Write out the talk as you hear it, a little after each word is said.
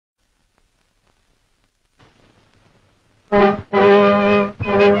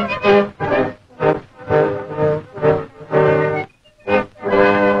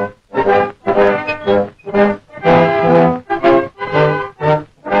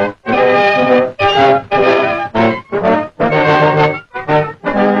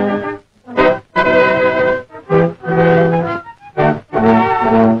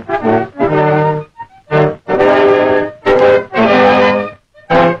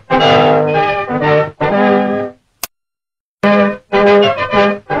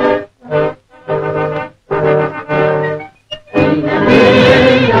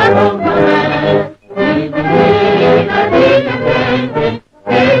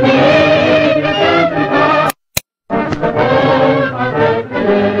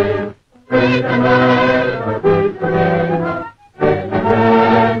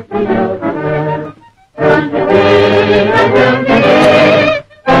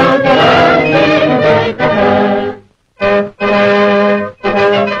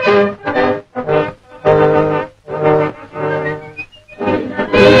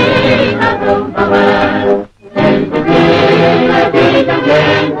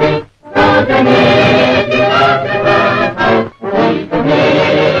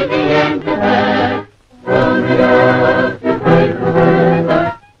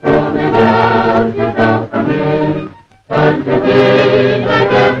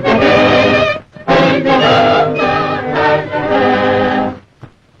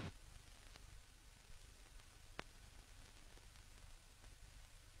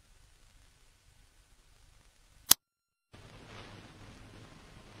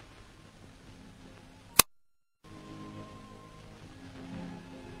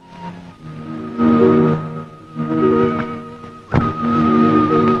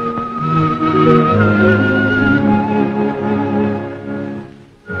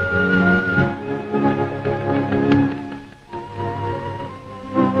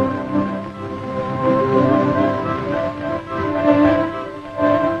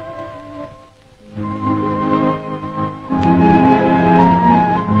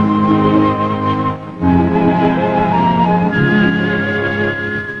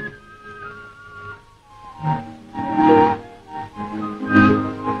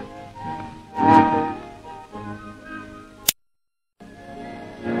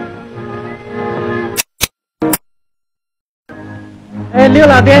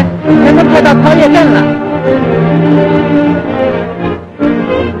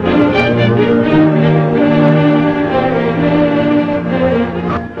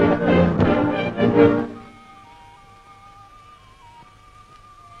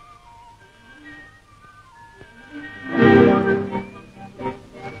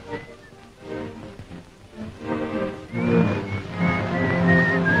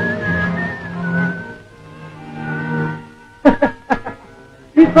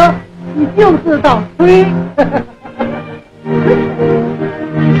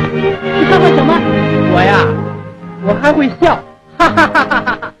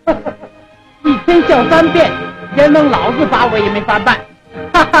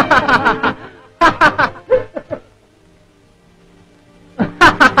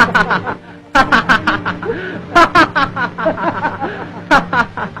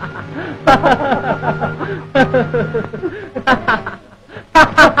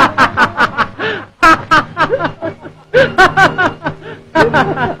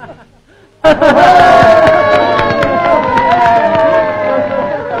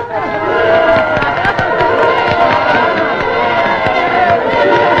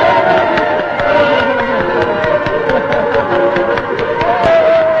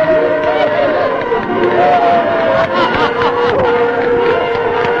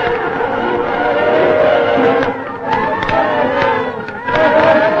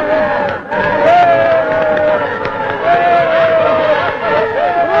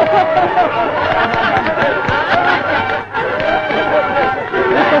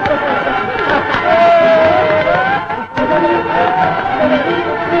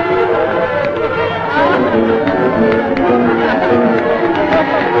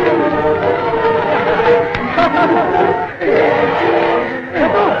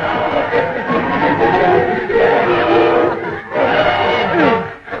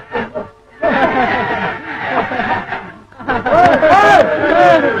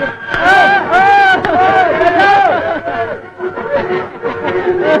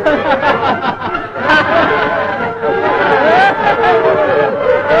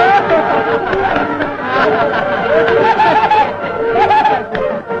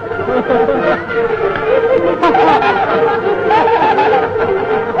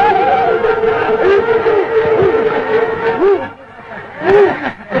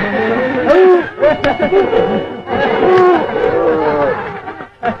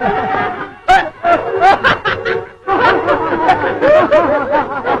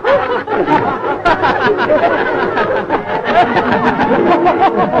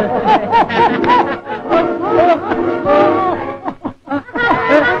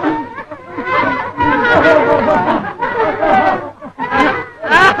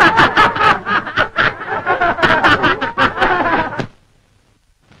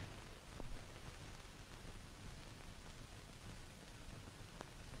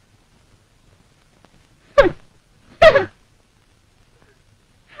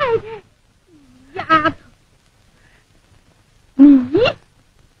丫头，你，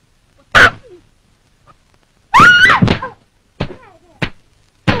我打死你！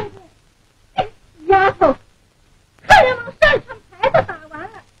丫头，看人往上场牌都打完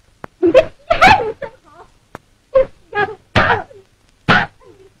了，你的棋还没生好，这死丫头，打死你！打死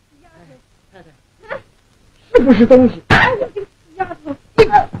你这个死丫头！太太，是不是东西？打你这个死丫头！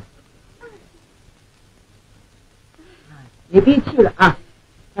你别气了啊！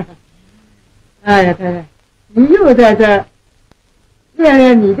哎呀，太太，你又在这练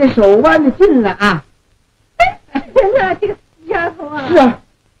练你的手腕的劲了啊！真的，这个死丫头啊！是啊，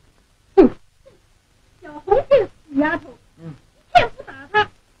小红这个死丫头，一天不打她，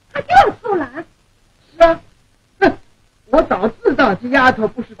她就要偷懒。是啊，哼，我早知道这丫头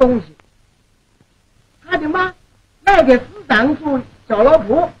不是东西。她的妈卖给死长处小老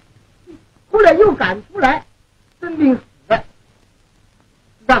婆，后来又赶出来，生病死了。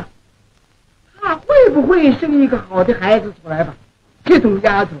是吧？她会不会生一个好的孩子出来吧？这种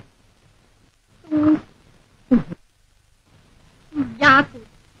丫头，丫头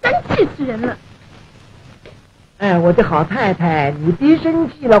真气死人了！哎，我的好太太，你别生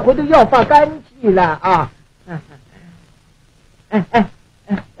气了，回头要发干气了啊！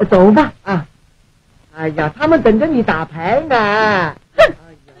走吧啊！哎呀，他们等着你打牌呢。哎呀，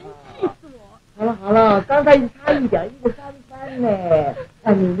气死我！好了好了，刚才差一点，一个3-3呢，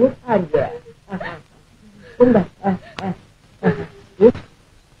你没看见？真的，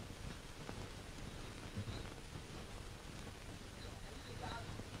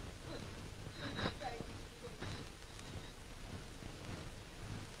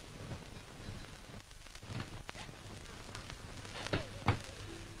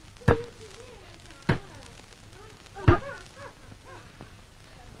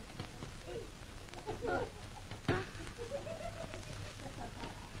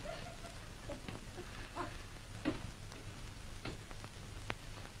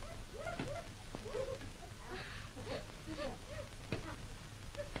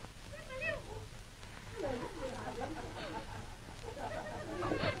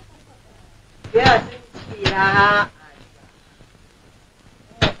不要生气啦！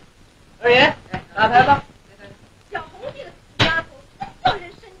二爷，打牌吧。小红这个死丫头，真叫人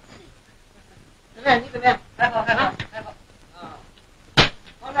生气。怎么样？你怎么样？还好啊。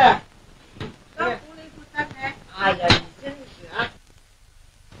好嘞。刚胡了一副3牌。哎呀，你真是啊！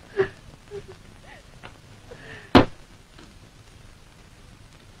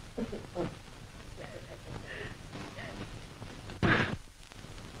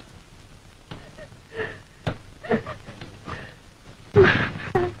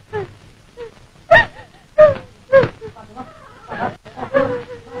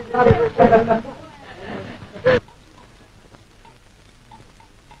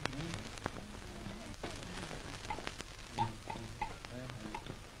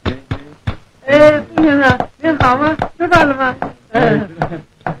杜先生，您好吗？吃饭了吗？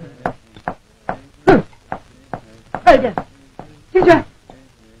快点进去。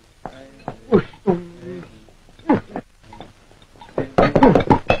不是东西。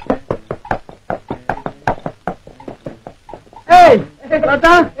老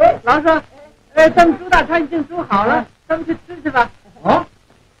张，老说，咱们猪大肠已经煮好了，咱们去吃去吧。哦，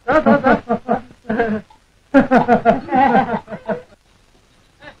走。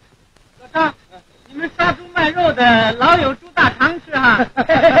老张，你们杀猪卖肉的老有猪大肠吃哈。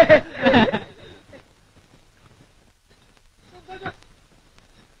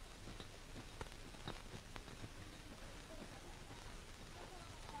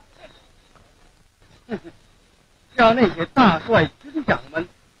叫那些大帅军长们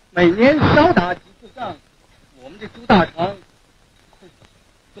每年少打几次仗，我们这猪大肠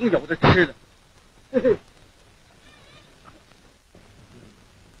总有的吃的。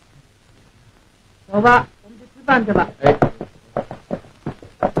走吧，我们去吃饭去吧。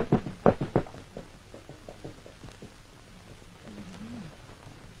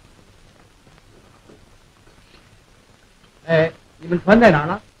你们船在哪儿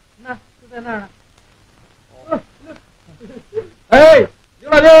了？那就在那儿了。刘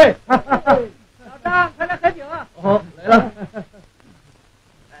老弟，老张，快来喝酒啊！哦，来了。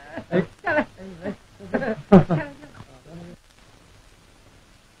下来，下来。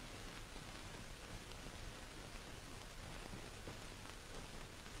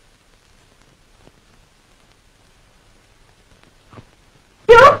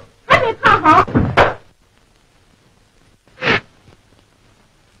酒还没泡好。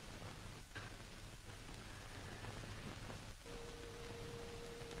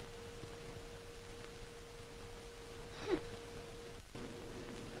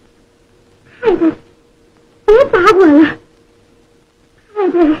太太，别打我了！太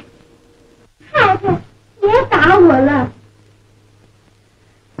太，太太，别打我了！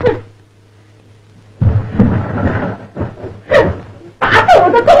哼！哼！打死我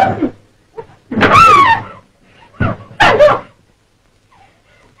的东西！站住！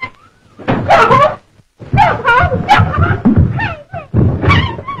小红，别跑！别跑！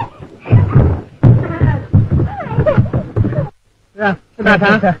是大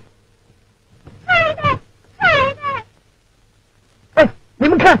肠。太太，太太！哎，你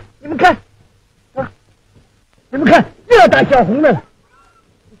们看，你们看，啊，你们看，又要打小红的了。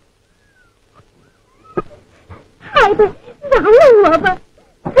太太，饶了我吧！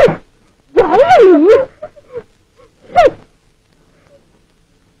哼，饶了你！哼！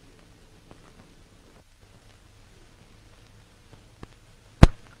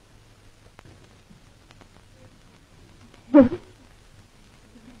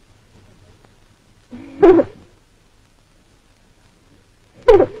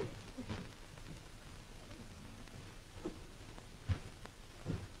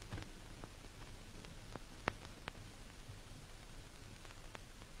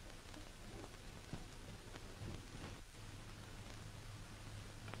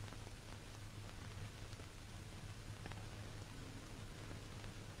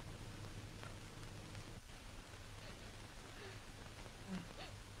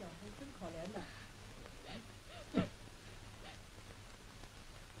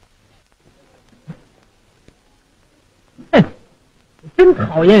真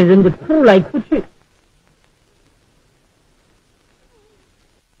讨厌人家哭来哭去。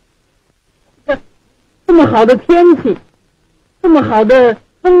这么好的天气，这么好的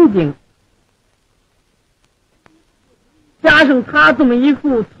风景，加上他这么一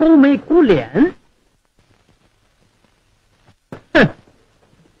副愁眉苦脸，哼，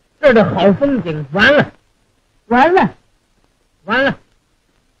这儿的好风景完了，完了，完了。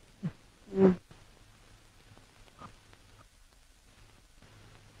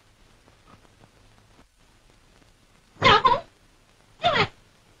小红，进来！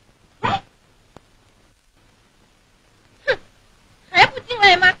哎，哼，还不进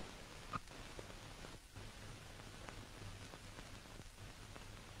来吗？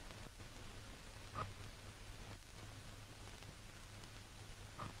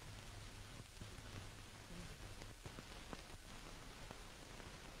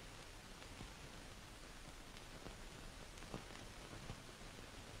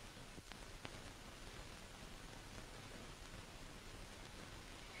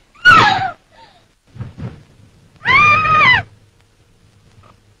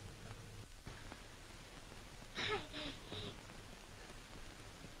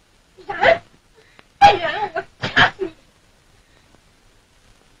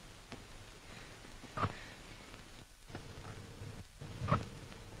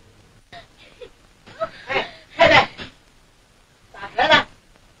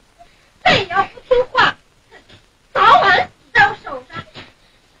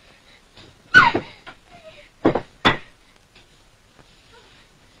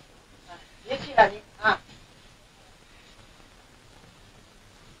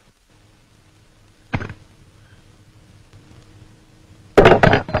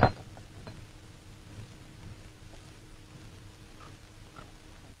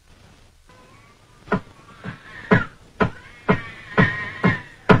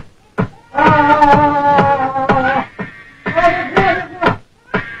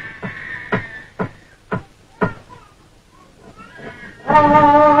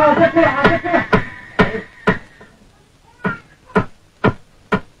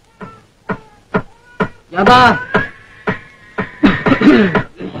哑巴，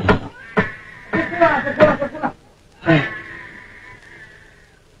哎，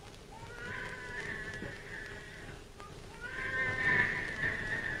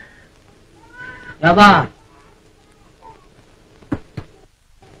哑巴，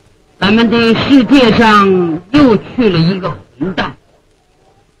咱们的世界上又去了一个混蛋。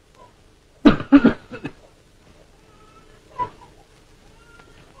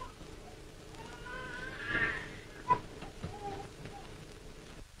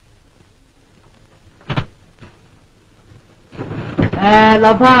哎，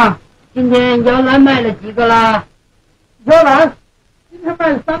老胖，今天摇篮卖了几个了？摇篮，今天卖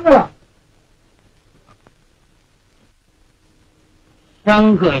了3个了。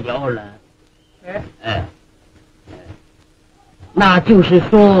3个摇篮？哎，那就是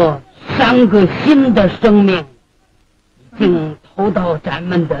说3个新的生命已经投到咱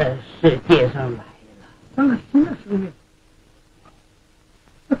们的世界上来了。3个新的生命？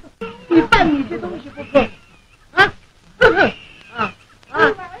非办你这东西不可。啊，呵呵，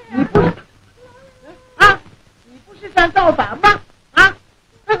你不是你不是想造反吗？啊，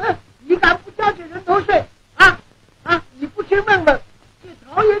呵呵，你敢不交这人头税？你不去问问这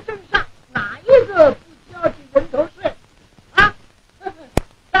桃园镇上哪一个不交这人头税？啊，呵呵，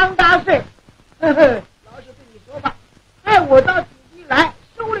张大税，呵呵，老实对你说吧，害我到此地来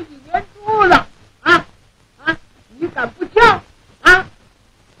收了1年猪了。你敢不交？呵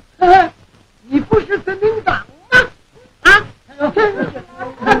呵，你不是革命党吗？真是，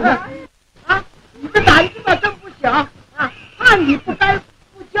你的胆子可真不小看你不该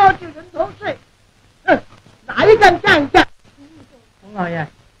不交这人头税，哪一敢干一干？冯老爷，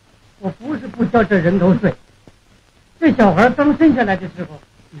我不是不交这人头税，这小孩刚生下来的时候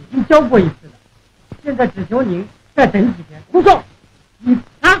已经交过一次了，现在只求您再等几天。胡说！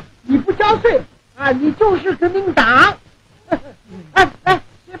你不交税你就是革命党！来，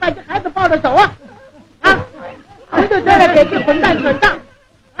先把这孩子抱着走回头再来给这混蛋转账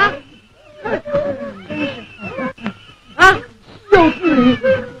真是岂有此理！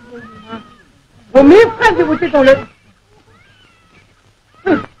我没看见过这种人，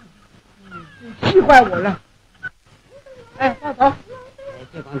你气坏我了。抱走。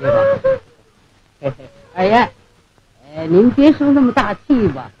这帮，二爷，您别生那么大气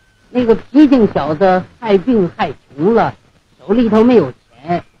吧。那个皮筋小子害病害穷了，手里头没有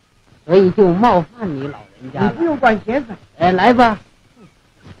钱，所以就冒犯你老人家了。你不用管钱的。来吧。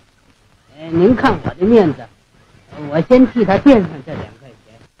您看我的面子，我先替他垫上这2块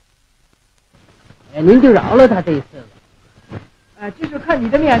钱。您就饶了他这一次吧。就是看你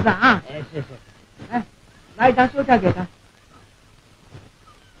的面子是。拿一张收票给他。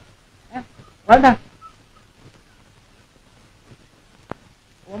还他。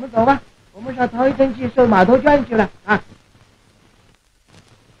我们走吧，我们上陶一镇去收码头捐去了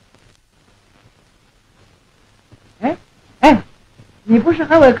你不是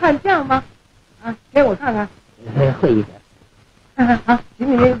还会看相吗？给我看看。会一点。好，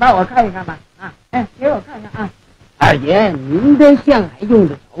请你帮我看一看吧。给我看看二爷，您的相还用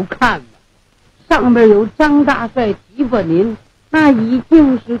得着看吗？上面有张大帅提拔您，那已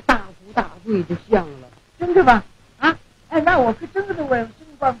经是大富大贵的相了。真的吧？那我可真的为升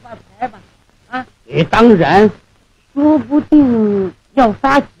官发财吧？当然，说不定要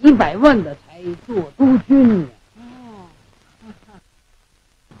发几百万的财做督军呢。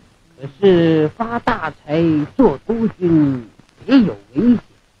可是发大财做督军也有危险，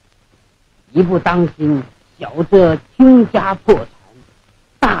一不当心，小则倾家破产，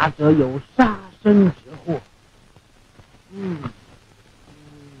大则有杀身之祸。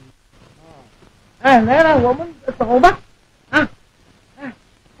来了，我们走吧。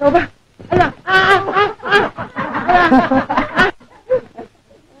走吧。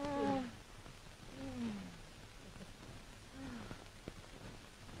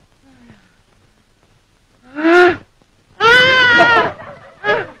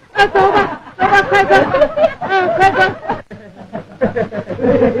走吧，快走！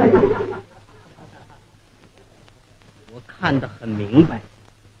我看得很明白，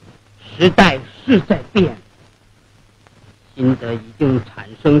时代是在变，新的已经产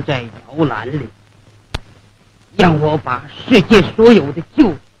生在摇篮里，让我把世界所有的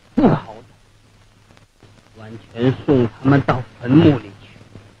旧不好的完全送他们到坟墓里去。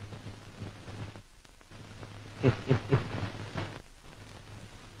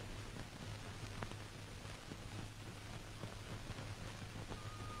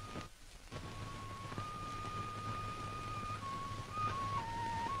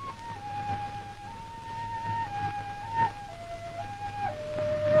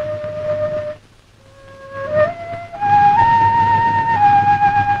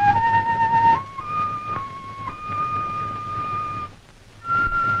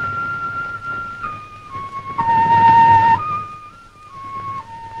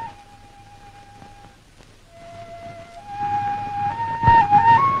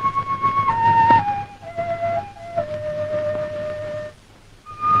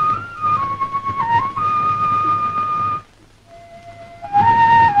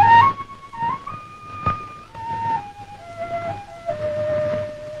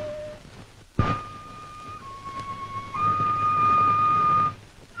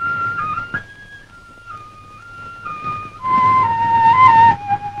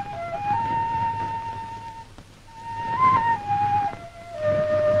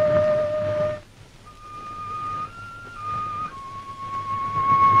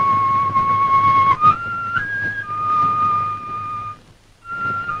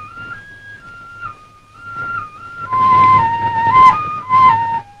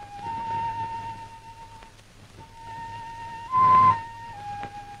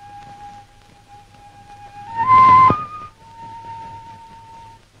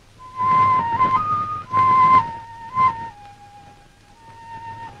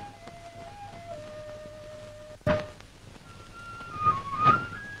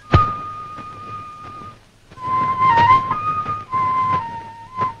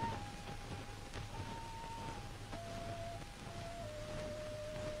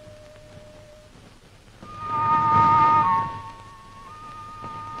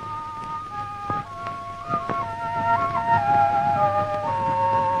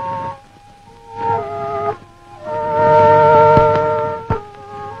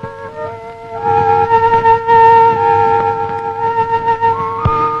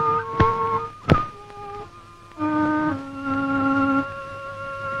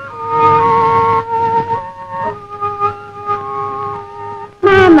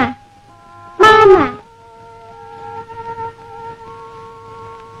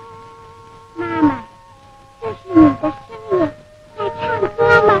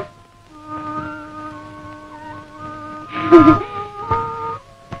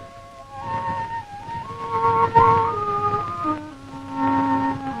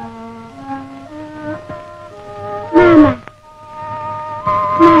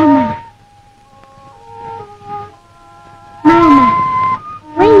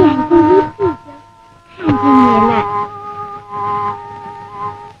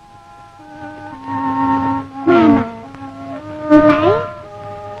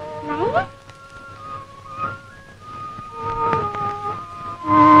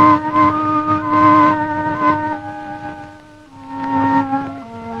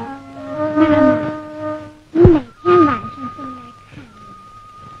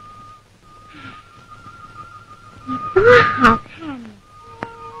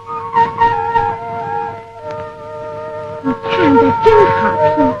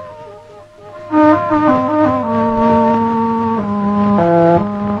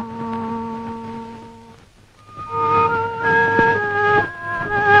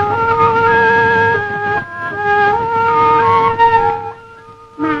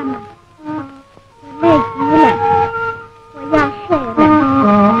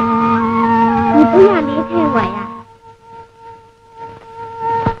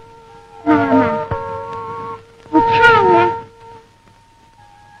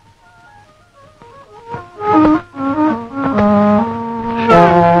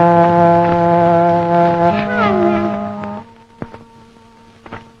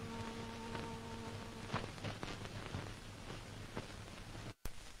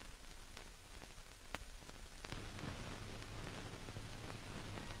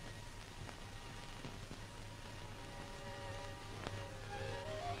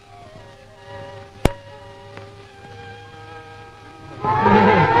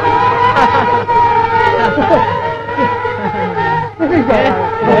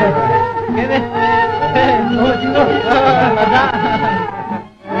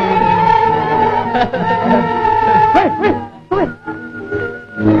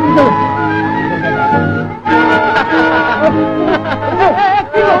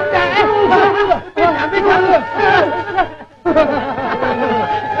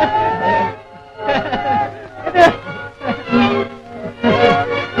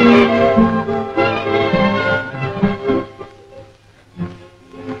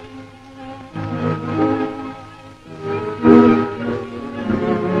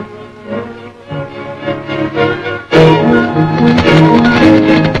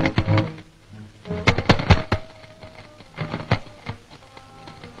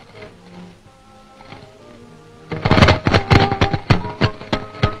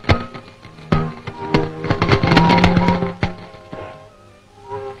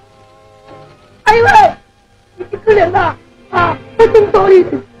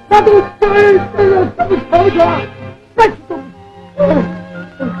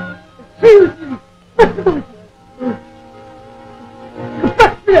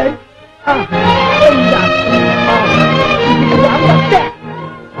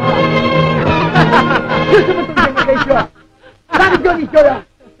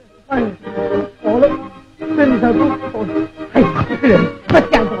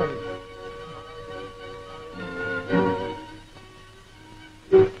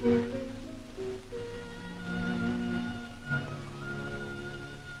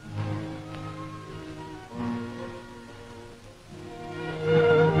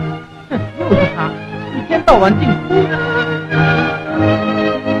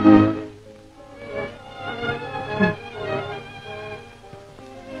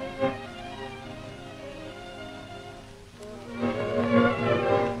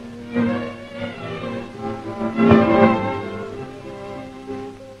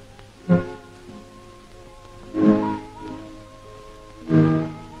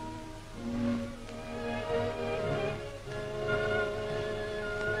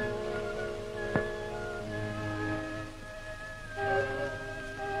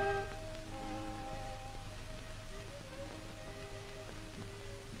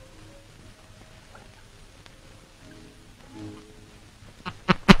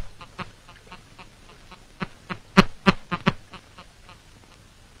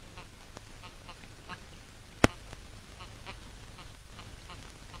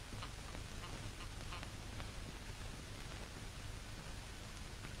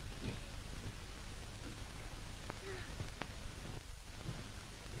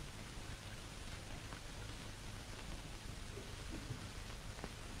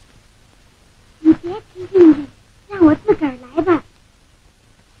别提进去，让我自个儿来吧。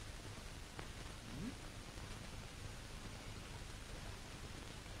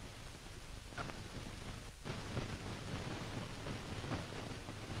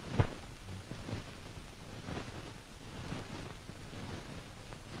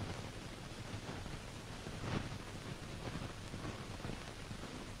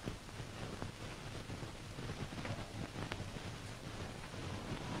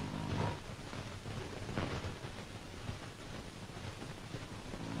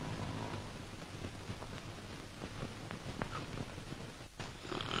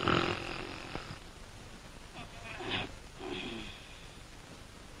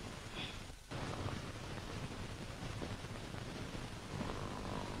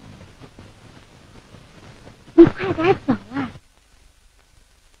你快点走啊！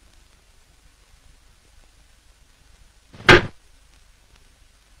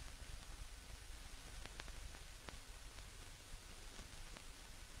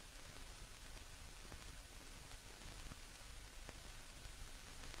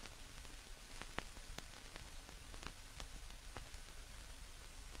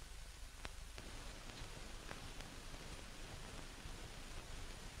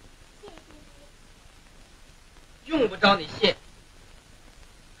用不着你谢。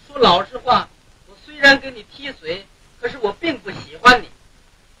说老实话，我虽然跟你踢嘴，可是我并不喜欢你。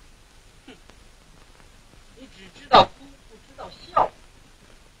哼，你只知道哭，不知道笑。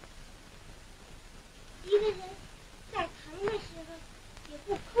一个人在疼的时候也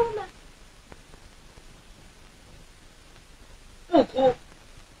不哭吗？不哭，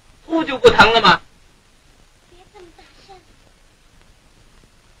哭就不疼了吗？别这么大声。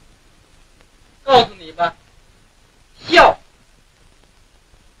告诉你吧。笑，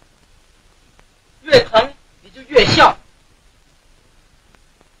越疼你就越笑。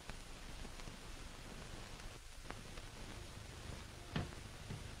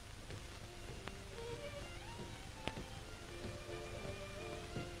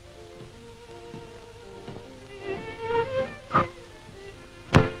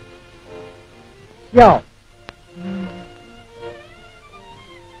笑。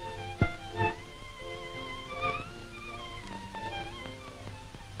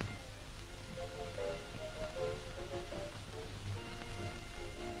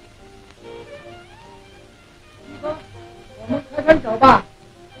我们开餐走吧，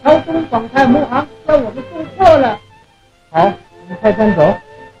桥东广泰木行叫我们送货了。好，我们开餐走。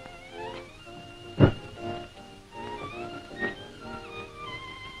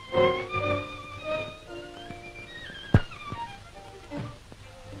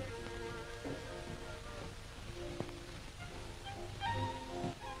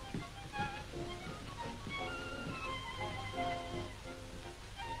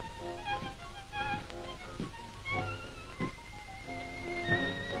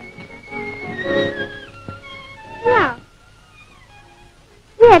笑，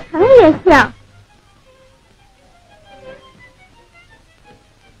越疼越笑。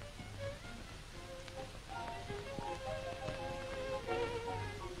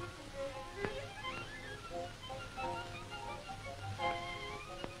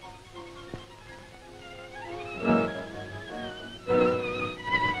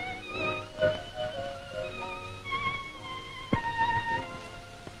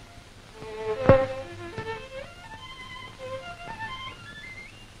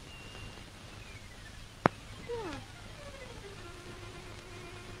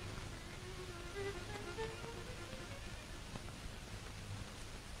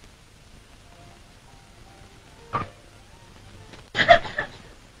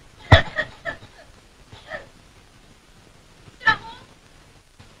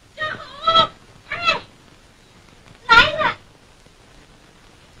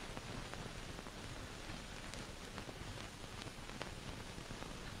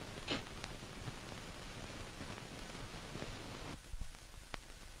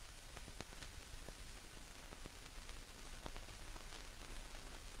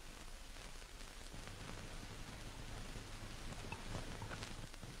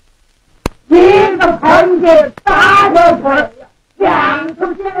一个盆子大个腿，两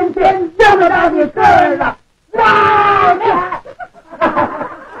头尖尖这么大的个儿了，哇！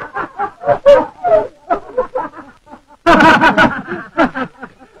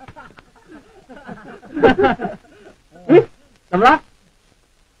怎么了？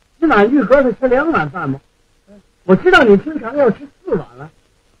今晚玉哥是吃2碗饭吗？我知道你经常要吃4碗了。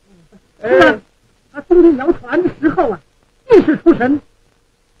他冬天摇船的时候啊，意识出神，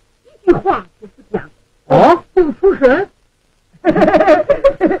一句话也不讲，就出神。恐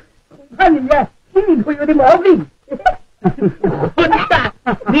怕你呀，心里头有点毛病。混蛋，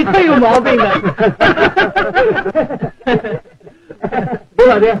你可有毛病的。刘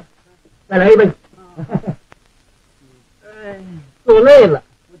老爹，再来一杯。坐累了，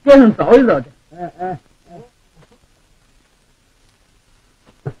我街上走一走去。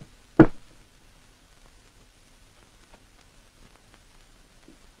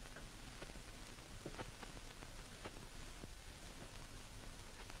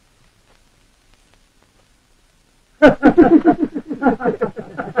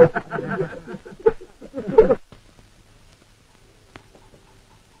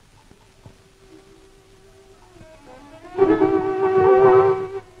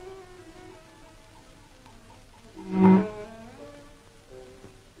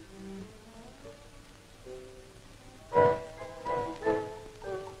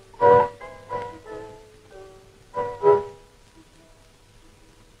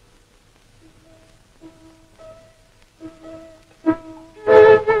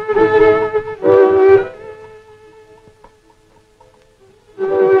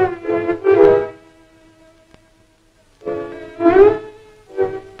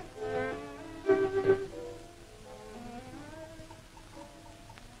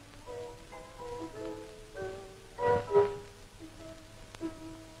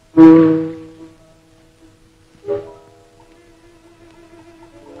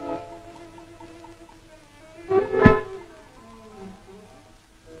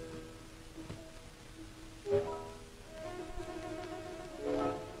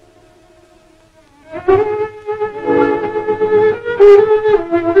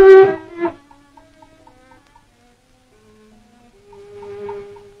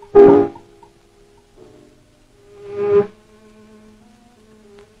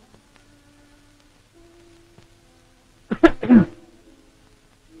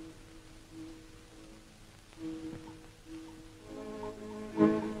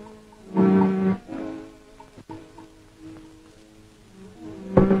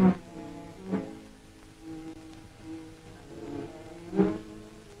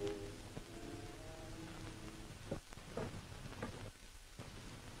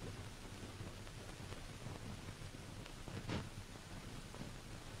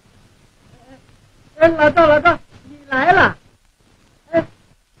老赵，你来了。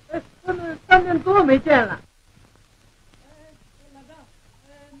咱们3年多没见了。老赵，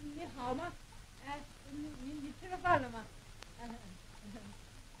你好吗？你吃了饭了吗？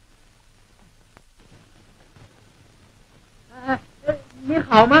你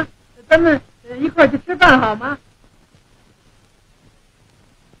好吗？咱们一块儿去吃饭好吗？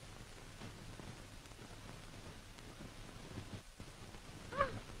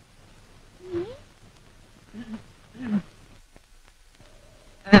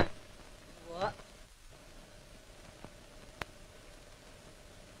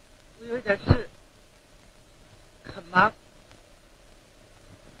我有点事，很忙。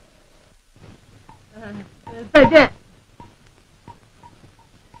再见。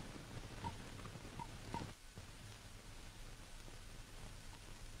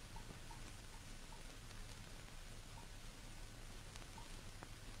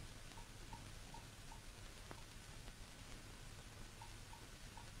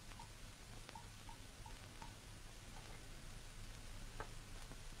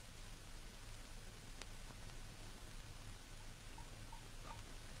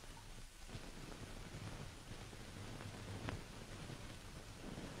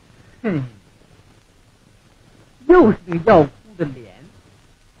又是个要哭的脸，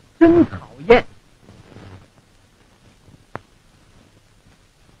真讨厌。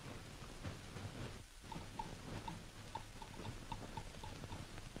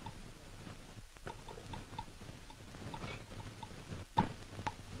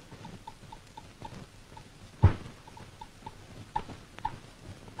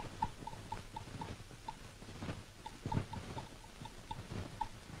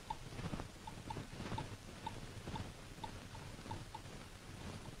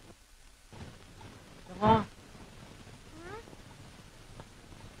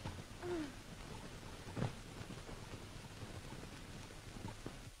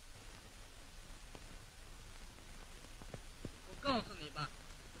告诉你吧，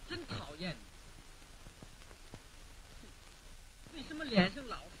我真讨厌你。为什么脸上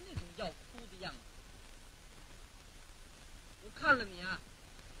老是那种要哭的样子？我看了你啊，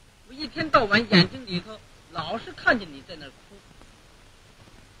我一天到晚眼睛里头老是看见你在那儿哭，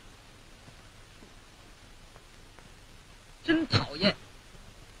真讨厌。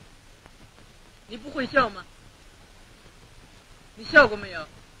你不会笑吗？你笑过没有？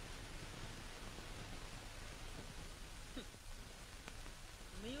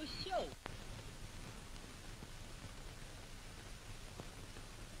没有笑过。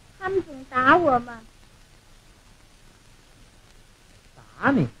他们总打我嘛。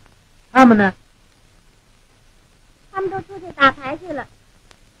打你？他们呢？他们都出去打牌去了。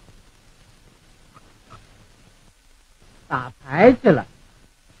打牌去了。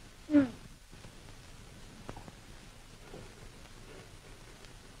嗯。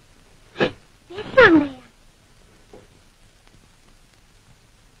别上来呀！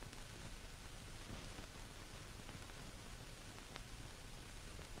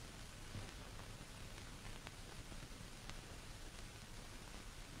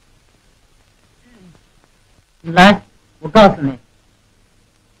你来，我告诉你。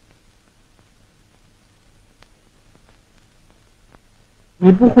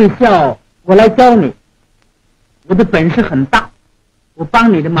你不会笑，我来教你。我的本事很大，我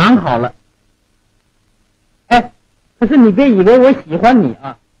帮你的忙好了。哎，可是你别以为我喜欢你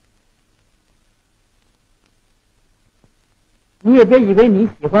啊，你也别以为你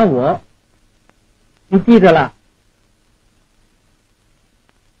喜欢我，你记着了。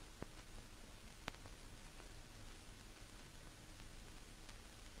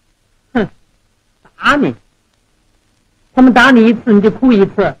哼，打你！他们打你一次你就哭一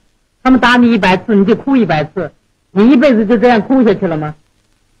次，他们打你100次你就哭100次，你一辈子就这样哭下去了吗？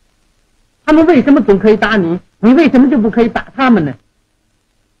他们为什么总可以打你，你为什么就不可以打他们呢？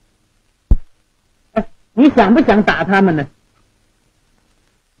哎，你想不想打他们呢？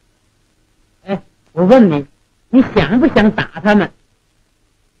哎，我问你，你想不想打他们？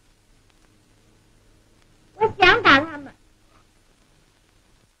我想打他们。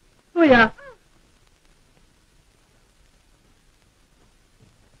对呀。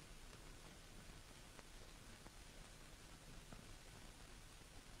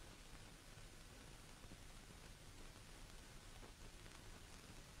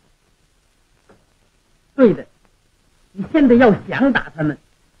对的，你现在要想打他们，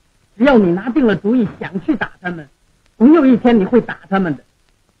只要你拿定了主意想去打他们，总有一天你会打他们的。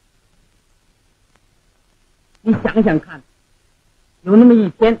你想想看，有那么一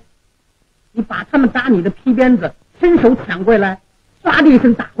天，你把他们打你的皮鞭子伸手抢过来，唰的一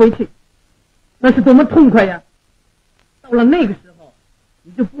声打回去，那是多么痛快呀！到了那个时候，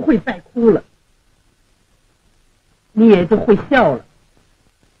你就不会再哭了，你也就会笑了。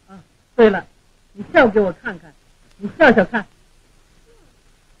啊，对了，你笑给我看看，你笑笑看。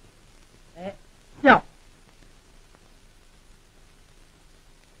哎，笑。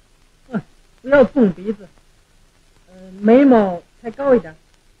不要动鼻子，眉毛再高一点，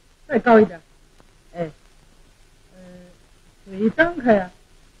再高一点，哎，嘴张开呀，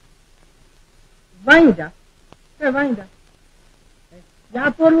弯一点，再弯一点，哎，牙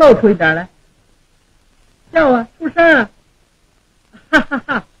多露出一点来，笑啊，出声啊，哈哈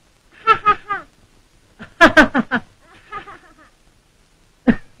哈，哈哈哈，哈哈哈哈，哈哈哈哈。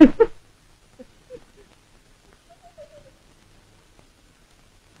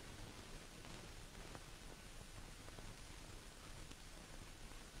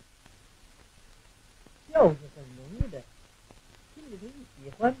笑是很容易的，心里头一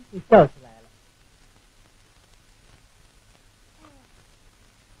喜欢就笑起来了。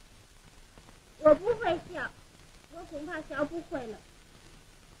我不会笑，我恐怕学不会了。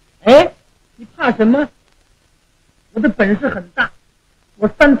哎，你怕什么？我的本事很大，我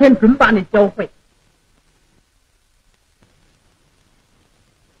3天准把你教会。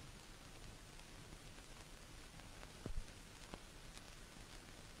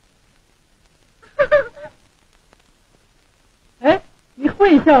哎，你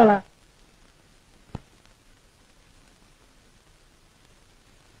会笑了。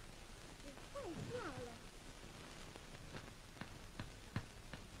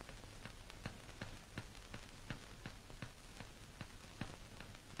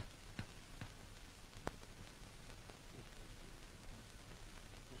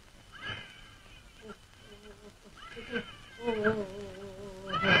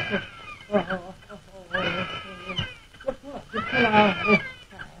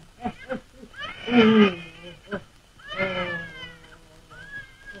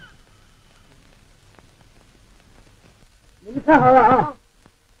你们看好了啊！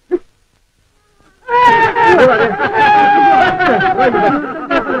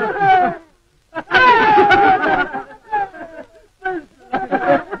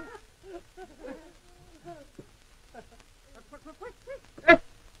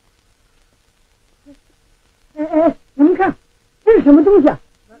哎，你们看，这是什么东西啊？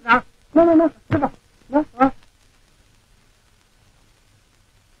拿，吃吧，拿啊！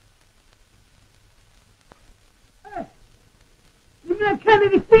哎，你们来看那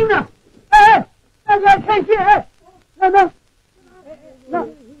个星呢？哎，大家看星，哎，那，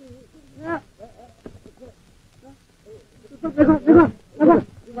啊，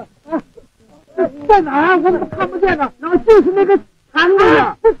在哪儿啊？我怎么看不见呢？然后就是那个长的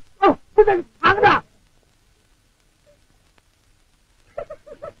呀，哦，就那个长的。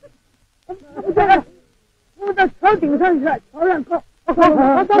我们到桥顶上去，桥上靠，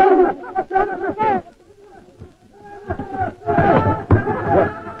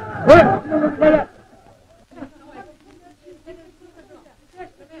喂，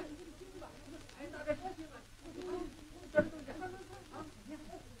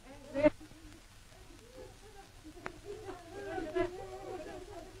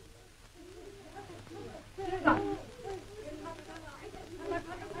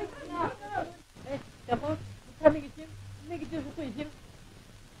小红，你看那个星，那个就是彗星。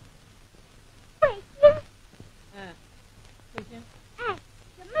彗星？彗星。哎，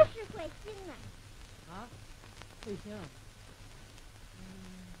什么是彗星呢？啊，彗星。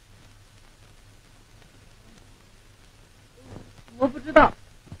我不知道。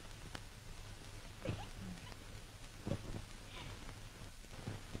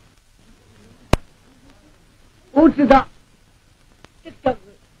我知道，这叫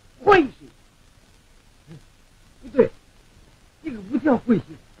彗星。不对，这个不叫彗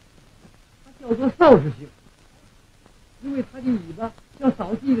星，它叫做扫帚星，因为它的尾巴像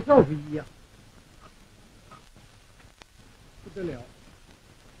扫地的扫帚一样。不得了，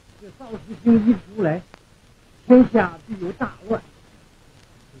这扫帚星一出来，天下必有大乱，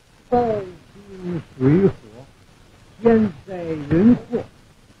暴风水火，天灾人祸，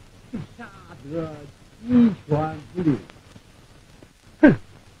杀得鸡犬不留。哼，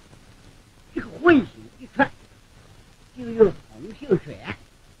这个彗星一看就有洪秀全、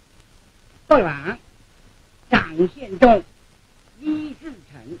霍元、张献忠、李自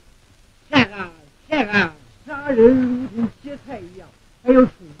成，杀人如同切菜一样，还有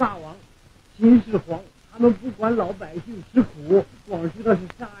楚霸王、秦始皇，他们不管老百姓吃苦，光知道是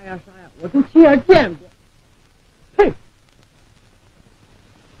杀呀，我都亲眼见过。嘿，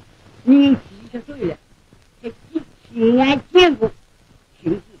你记下对了，这亲眼见过，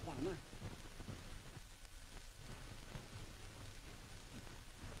情绪缓慢，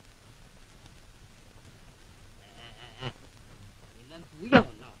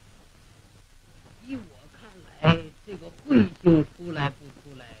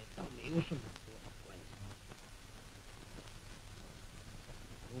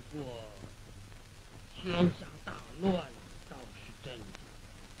过天下大乱倒是真的。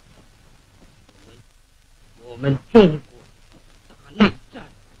我们中国打内战、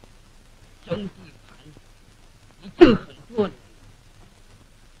争地盘已经很多年了，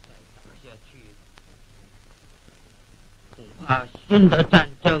再打下去，恐怕新的战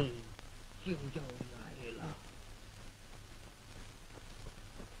争就要来了。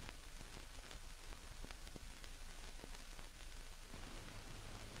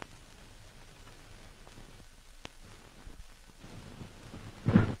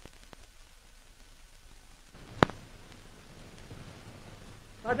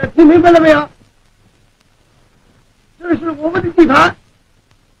大家听明白了没有？这是我们的地盘，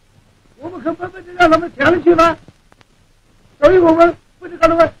我们可不能让他们抢了去吗？所以我们不是告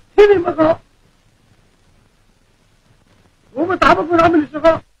诉他们听你们好。我们打不过他们的时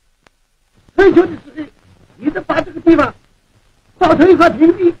候，退休的时候，你得把这个地方造成一块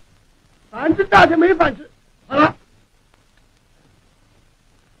平地，反正大家没饭吃。好了。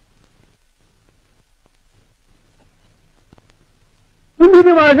今天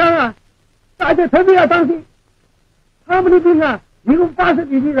的晚上啊，大家特别要当心，他们的兵啊，一共80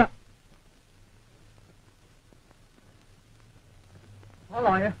几个。好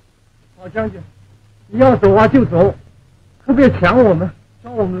老爷，好将军，你要走啊就走，可别抢我们，烧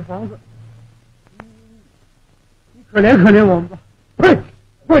我们的房子。你可怜可怜我们吧！呸，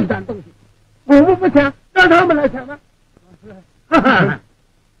混蛋东西！我们不抢，让他们来抢吧。哈哈，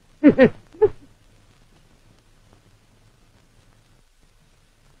嘿嘿。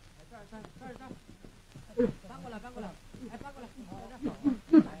搬过来，搬过来，哎，搬过来，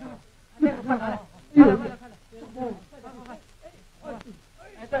快来，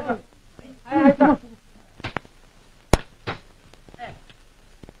哎，在这，哎，这，哎，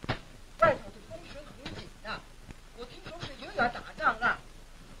外头的风声很紧呐，我听说是又要打仗了。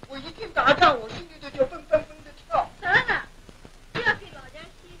我一听打仗，我心里头就蹦蹦蹦的跳。得了，不要给老娘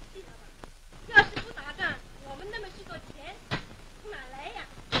泄气了吧？要是不打仗，我们那么许多钱从哪来呀？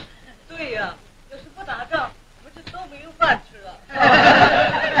对呀，要是不打仗，我们就都没有饭吃了。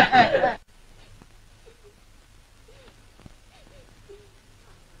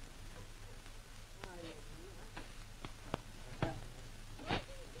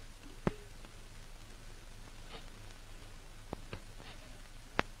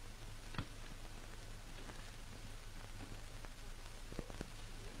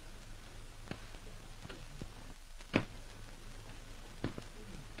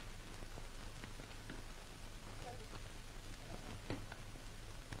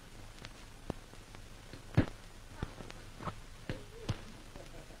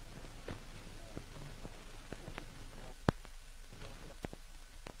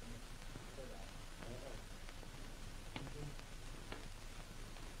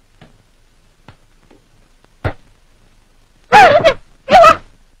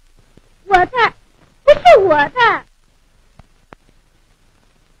我的，不是我的。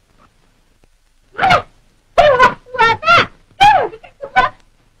拿来，给我，我的，给我的，给我。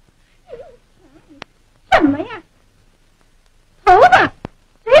什么呀？头发，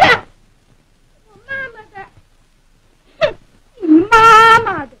谁的？我妈妈的。哼，你妈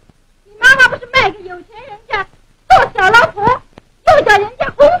妈的，你妈妈不是卖给有钱人家做小老婆，又叫人家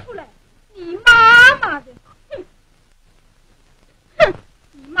轰出来，你妈妈的。哼，哼，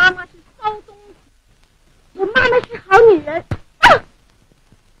你妈妈是骚东西，我妈妈是好女人。哼，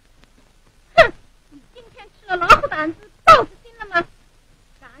你今天吃了老虎胆子，豹子心了吗？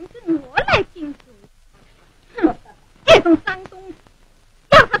敢跟我来竞争？哼，这种脏东西，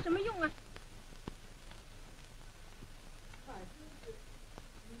要他什么用啊？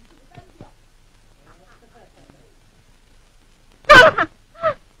杀了他！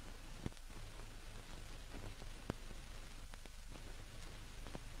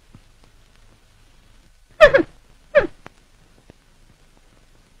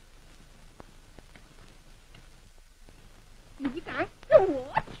你敢跟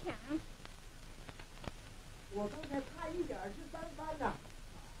我抢？我刚才差一点是3番呐。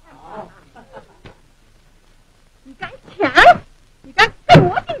好，你敢抢？你敢跟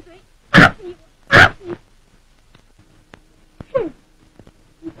我顶嘴？打死你！打死你！哼，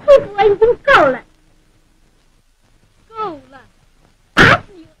你欺负我已经够了，够了！打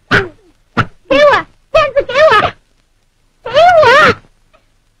死你！打死你！给我鞭子，给我，给我！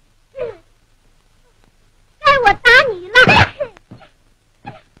该我打你了！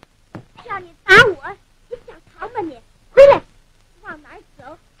叫你打我，你想逃吗你？回来！往哪儿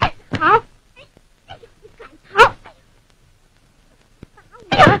走？好！哎呦，你敢逃！打我！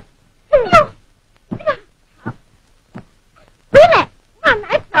哎呦，好！回来！往哪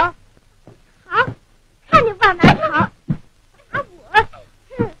儿走？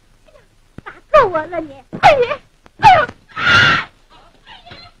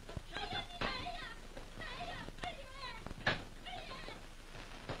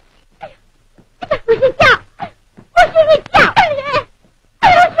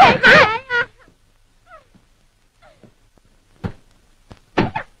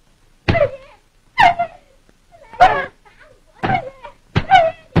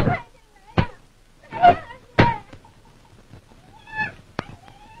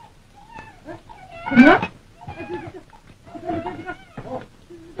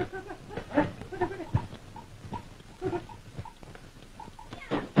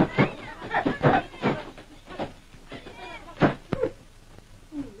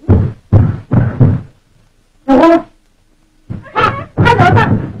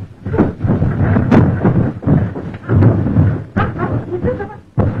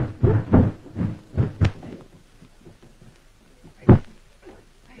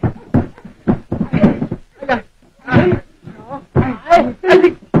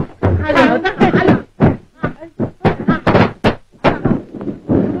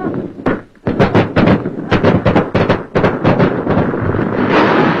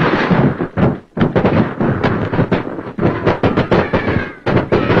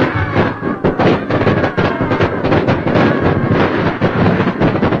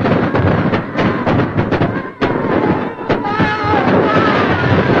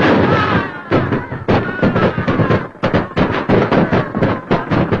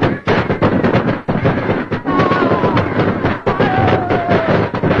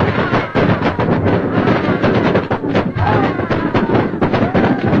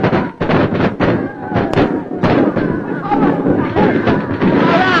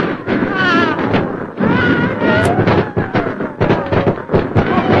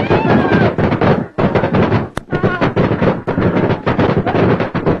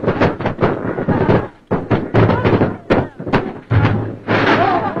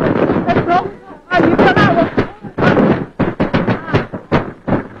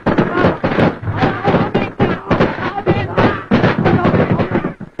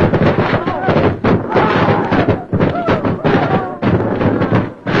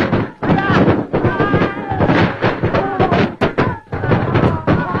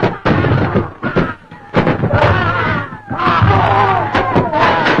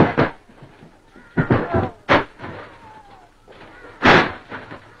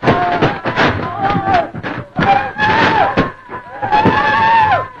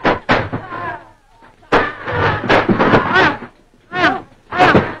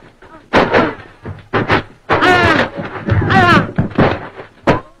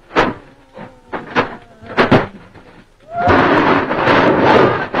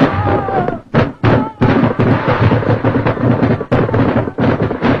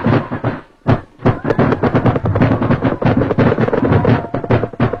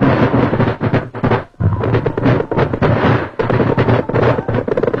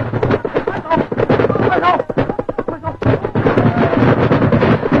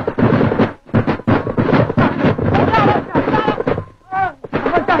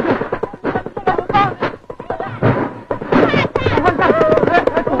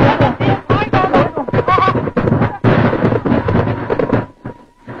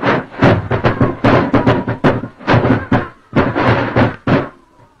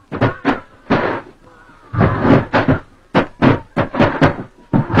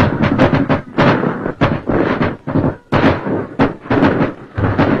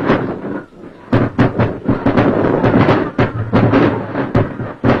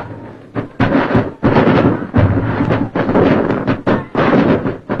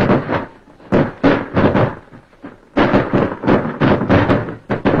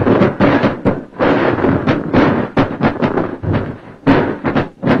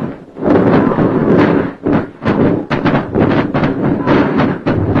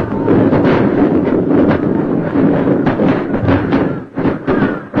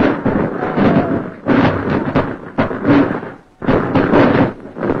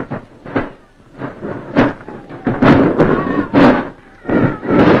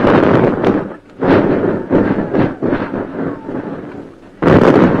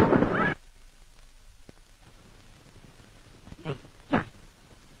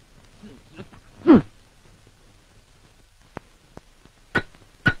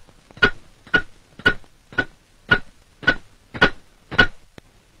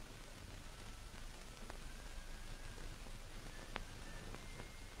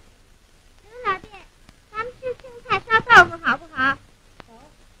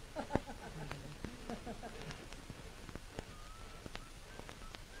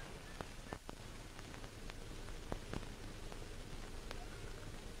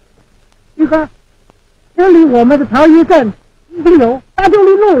哥，这里我们的曹医镇已经有8公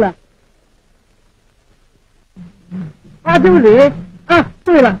里路了。8公里啊！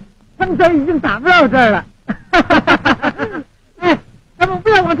对了，风车已经打不到这儿了。哎，咱们不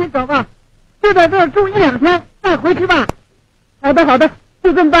要往前走吧，就在这儿住1-2天，再回去吧。好的，好的，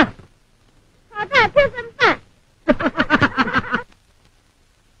就这么办。好的，就这么办。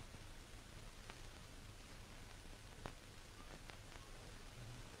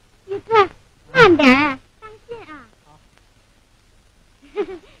宇哥，慢点啊，当心啊！好。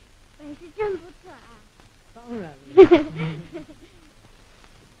本事真不错啊。当然了。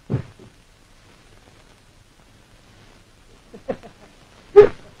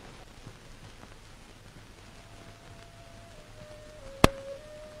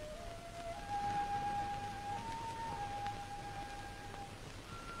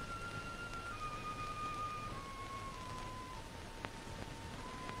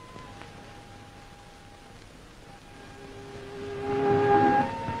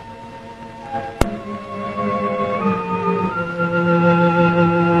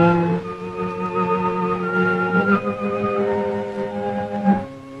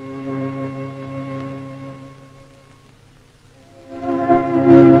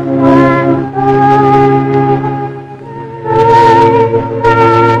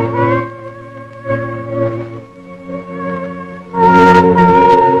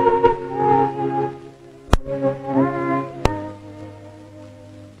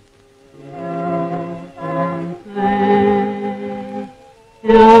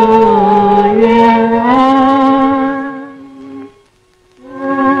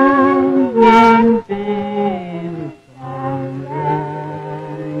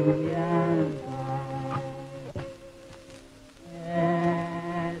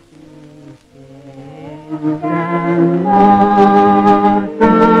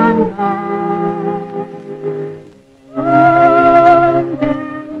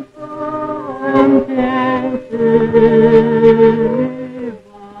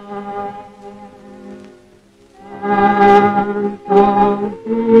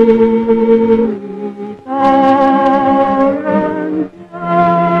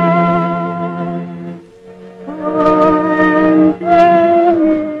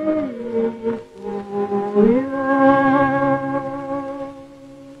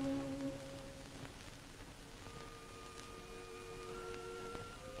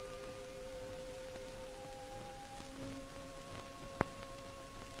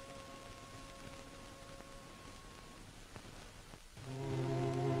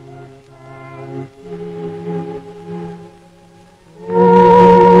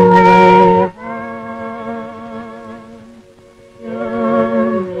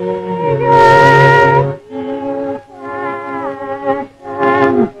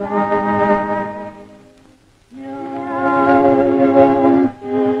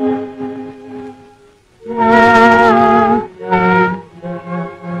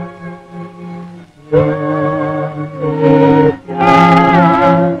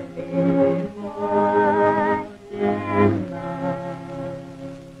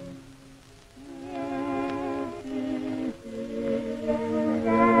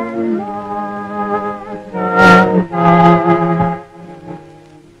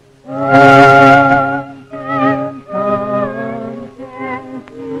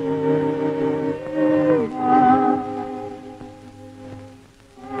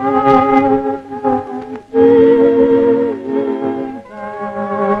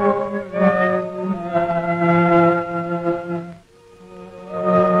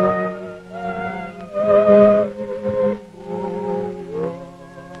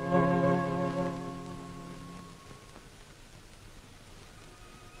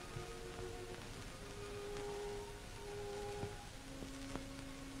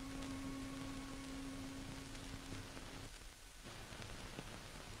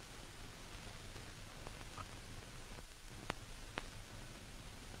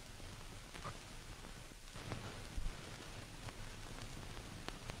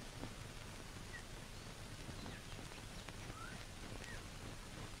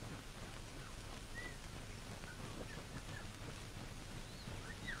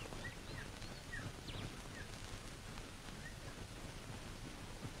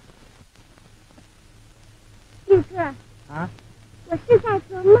玉哥啊，我是在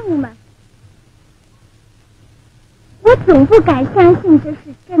做梦吗？我总不敢相信这是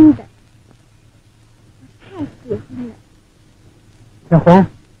真的，我太喜欢了。小红，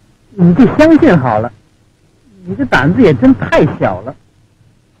你就相信好了，你这胆子也真太小了。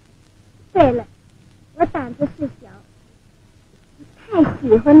对了，我胆子是小，我太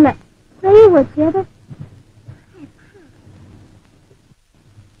喜欢了，所以我觉得害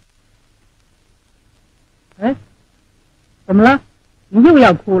怕。哎，怎么了？你又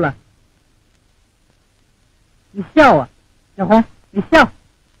要哭了？你笑啊，小红，你笑。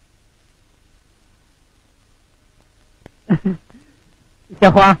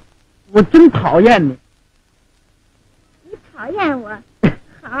小花，我真讨厌你。你讨厌我？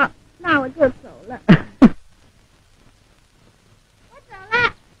好，那我就走了。我走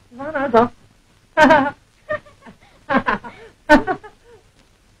了。你往哪走？哈哈哈哈哈哈！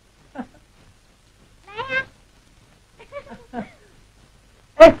来呀！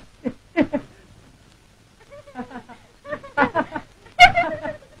哎！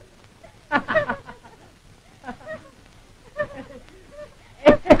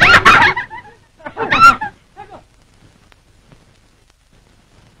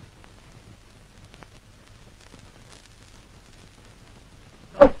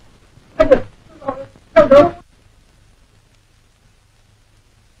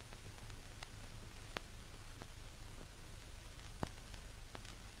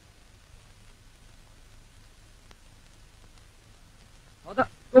好的，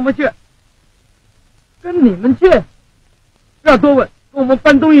跟我们去。跟你们去？不要多问，跟我们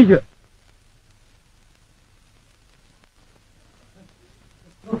搬东西去。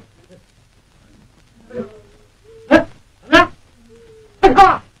来，来，快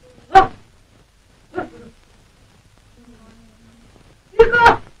看！啊！一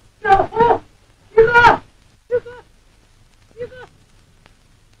个小红，一个，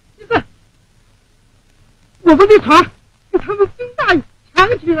我们的船被他们兵大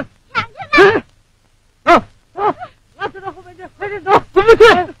抢去了。抢去了！走，拉车到后面去，快点走！我不去，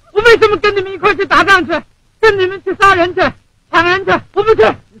我为什么跟你们一块去打仗去？跟你们去杀人去，抢人去？我不去，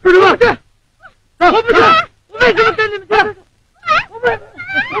说什么？去！我不去，我为什么跟你们去？我不跟你们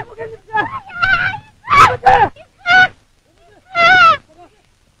去，我不去。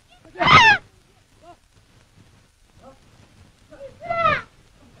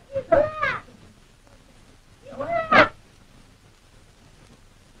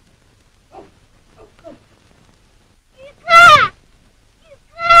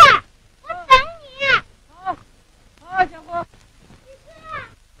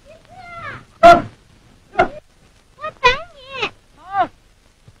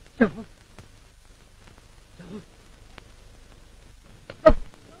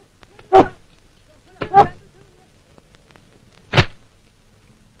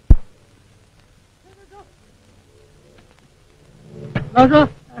老叔，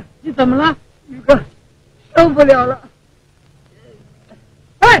你怎么了？宇哥，受不了了。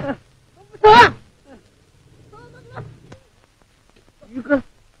哎，我不走啊！宇哥，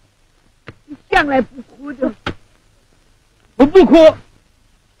你向来不哭的。我不哭。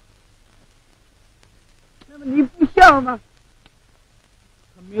那么你不笑吗？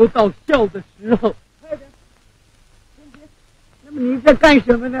还没有到笑的时候。快点，那么你在干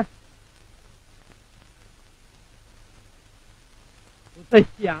什么呢？我在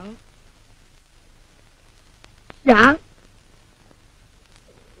想，快点，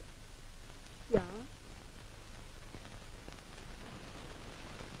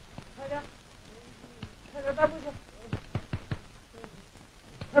搬过去，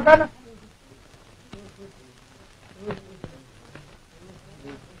快搬了。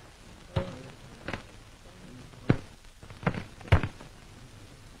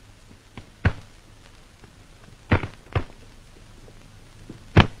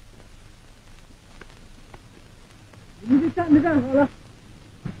你们就站着站好了，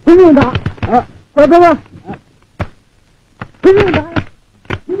拼命打啊！快快快！拼命打，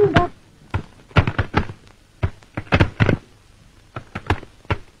拼命打！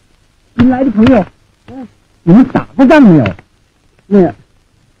新来的朋友，你们打过仗没有？没有。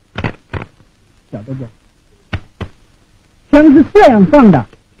晓得不？枪是这样放的，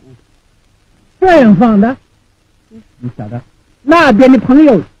这样放的。你晓得？那边的朋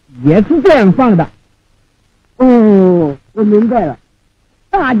友也是这样放的。哦，我明白了，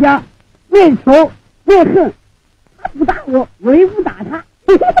大家越仇越恨，他不打我，我也不打他。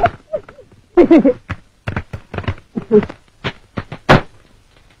嘿嘿嘿。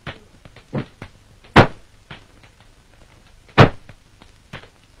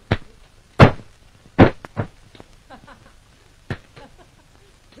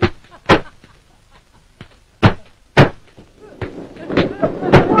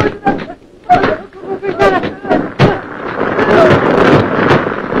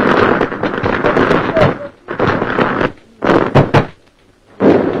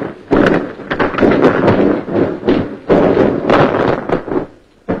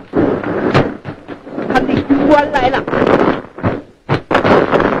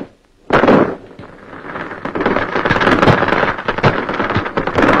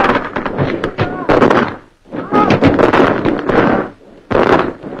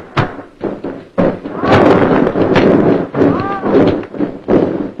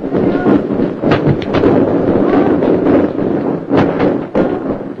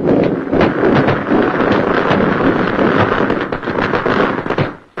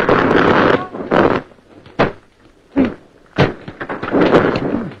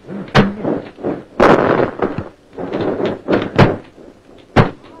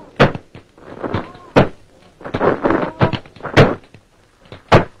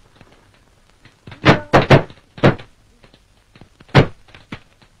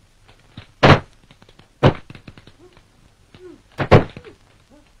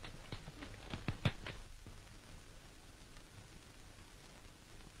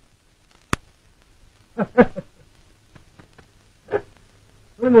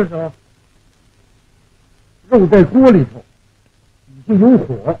蒸的时候，肉在锅里头，底下有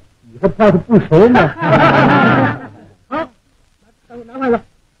火，你还怕它不熟吗？好，拿回来。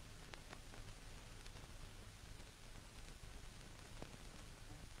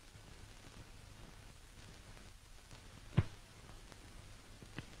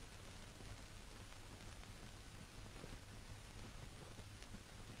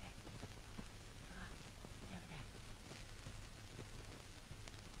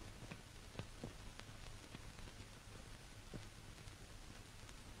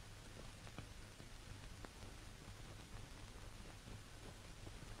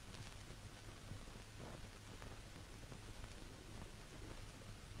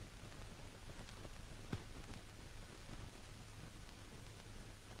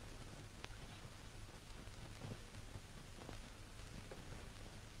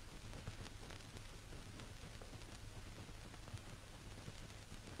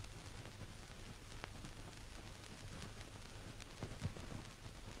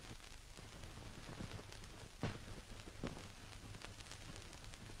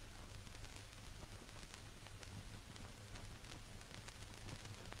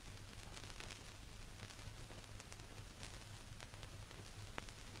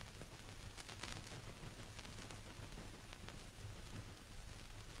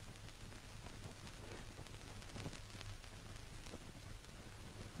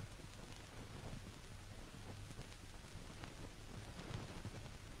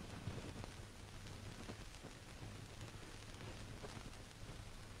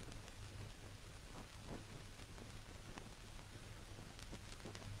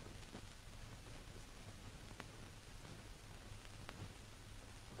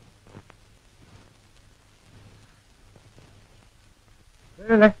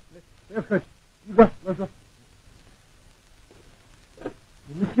来，不要客气，一哥，我说，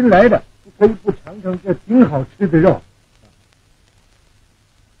你们新来的不可以不尝尝这挺好吃的肉。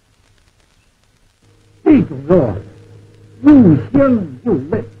这种肉啊，又香又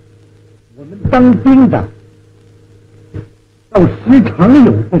嫩，我们当兵的倒时常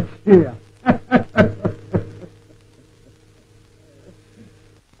有的吃啊。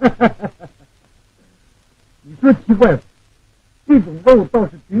你说奇怪不？这种肉倒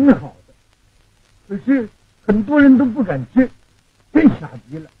是挺好的，可是很多人都不敢吃，真傻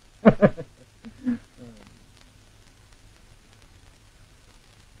极了。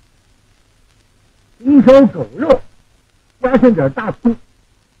红烧狗肉，加上点大葱，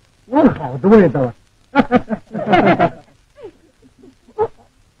多好的味道啊！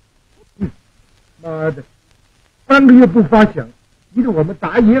妈的，3个月不发饷，逼着我们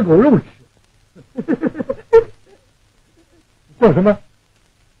打野狗肉吃。笑什么？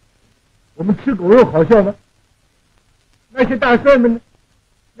我们吃狗肉好笑吗？那些大帅们呢？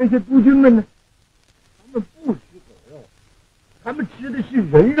那些督军们呢？他们不吃狗肉，他们吃的是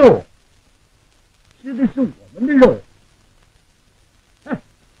人肉，吃的是我们的肉。哎，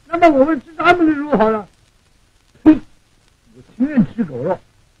那么我们吃他们的肉好了。呸！我情愿吃狗肉。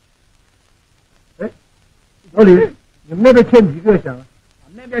哎，老李，你们那边欠几个月饷啊？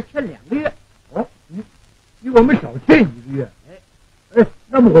我们那边欠2个月。哦，比我们少欠1个月。哎，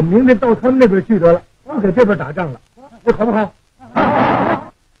那么我们明天到他们那边去得了，不给这边打仗了，这好不好？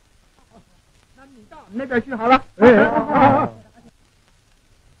好。那你到我们那边去好了。哎，好。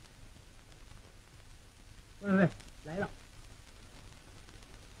喂，来了。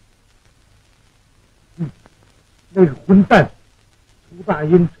那个混蛋抽大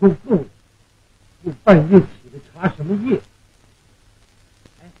烟抽够了，又半夜起来查什么夜？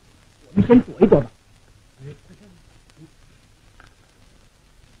哎，我们先躲一躲吧。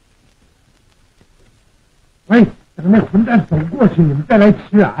哎，等那混蛋走过去，你们再来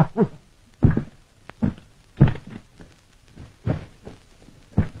吃啊！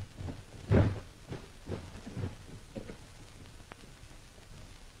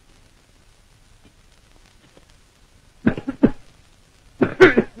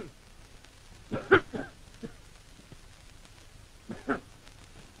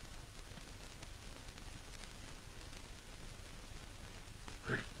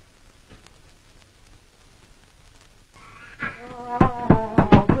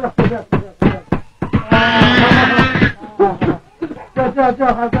这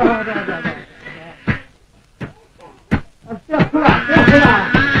好，不要哭了，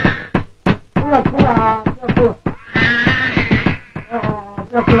不要哭了啊！不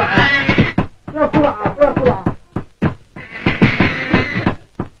要哭了，不要哭了啊！不要哭了啊！不要哭了啊！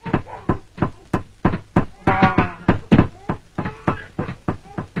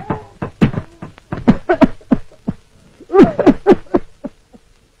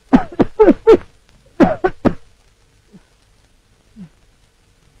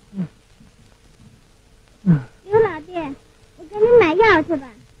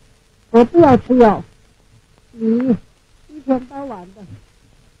要吃药，你一天到晚的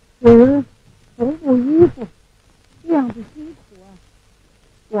给人缝补衣服，这样子辛苦啊！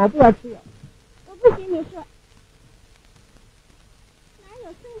我不要吃药。我不许你说，哪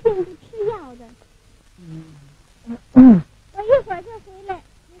有生病不吃药的？我一会儿就回来，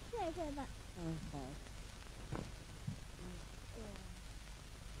你睡睡吧。好。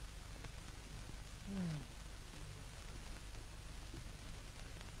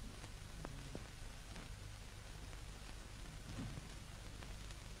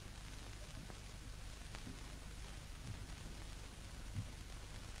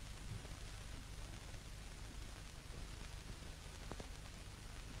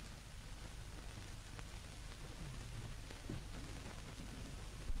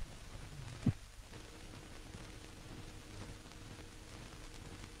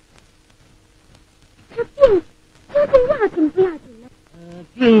这病究竟要紧不要紧呢？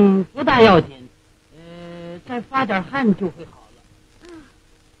病不大要紧，再发点汗就会好了。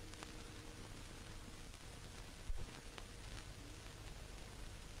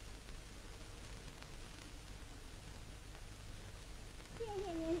谢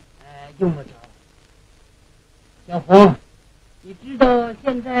谢您。用不着。小红，你知道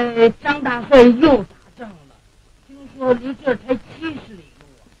现在张大帅又打仗了，听说离这儿才70里路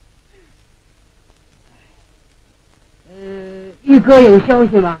啊。玉哥有消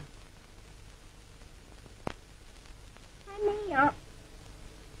息吗？还没有。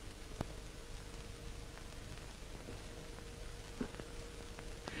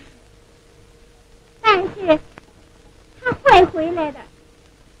但是他会回来的，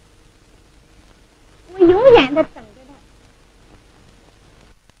我永远的等着他。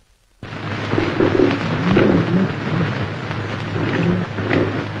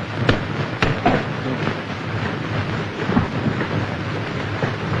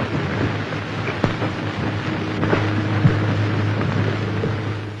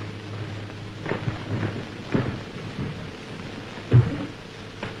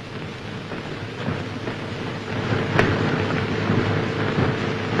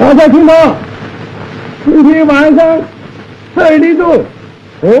大家听到，今天晚上12点钟，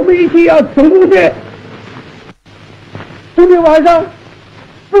我们一起要成功去。今天晚上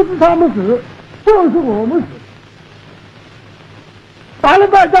不是他们死，就是我们死。打了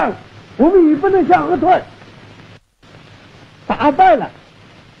败仗，我们也不能向后退。打败了，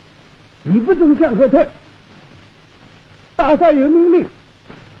你不准向后退。大帅有命令，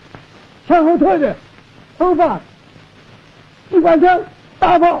向后退的头发、机关枪、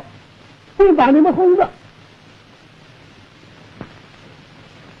大炮，先把你们轰着。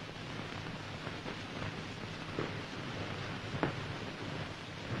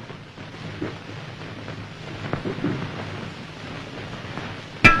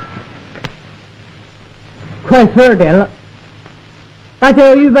快12点了，大家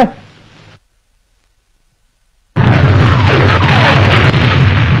要预备。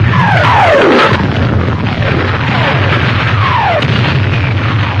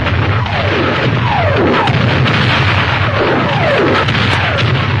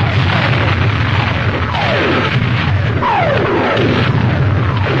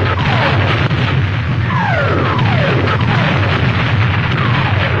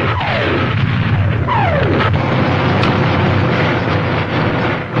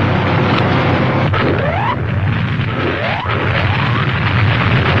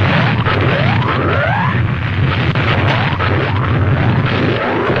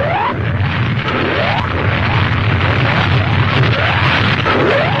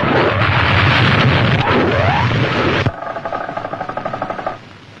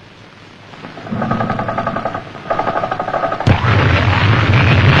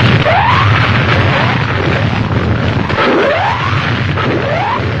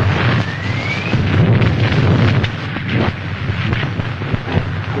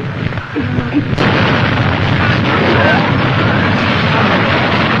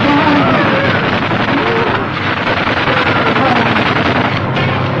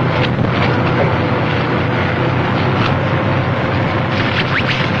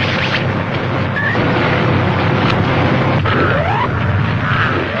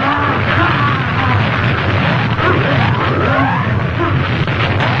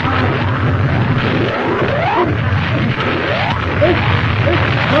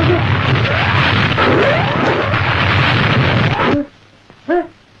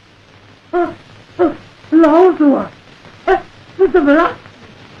老鼠啊！哎，你怎么了？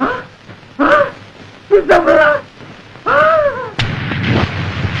你怎么了？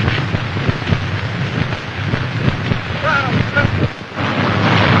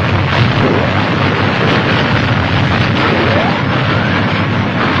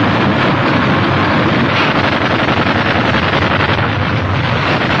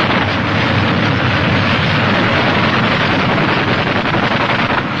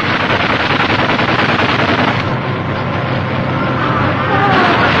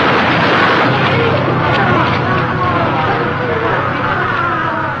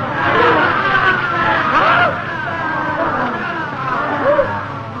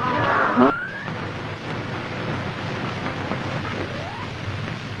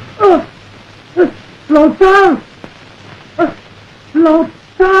老张，老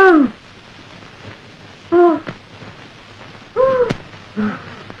张，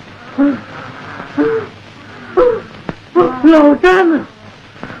老张啊！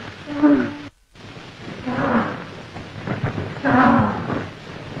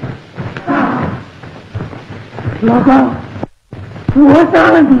老张，我杀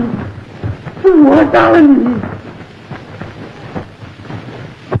了你，是我杀了你！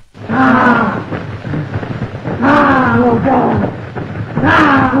老张，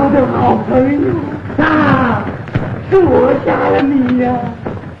我的好朋友，是我杀了你呀！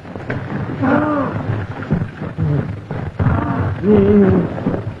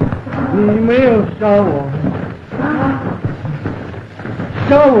你没有杀我，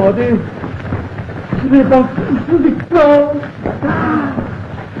杀我的是那帮自私的狗。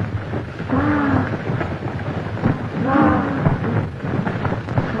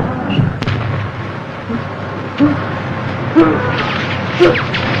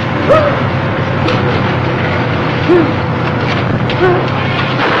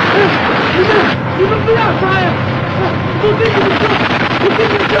你们不要杀呀！我跟你们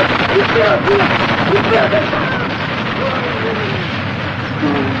说，你不要杀，你不要再杀！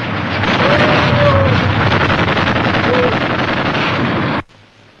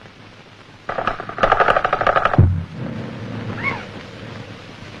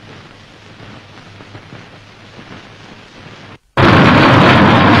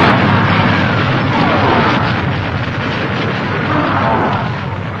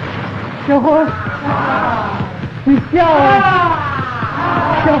小红，你笑啊！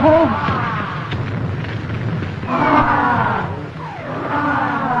小红，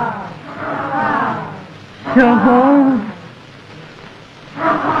小红，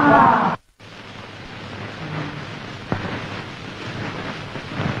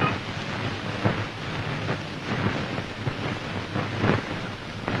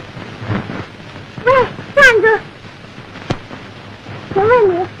喂，站住！请问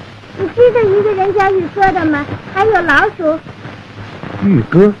你记得一个人叫玉哥的吗？还有老鼠。玉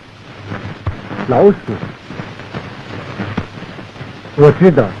哥，老鼠，我知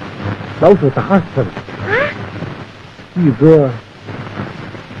道，老鼠打死了。啊？玉哥，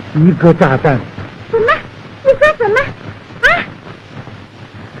一个炸弹。什么？你说什么？啊？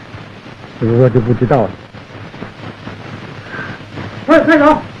我就不知道了。快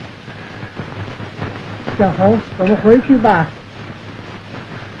走！小红，我们回去吧。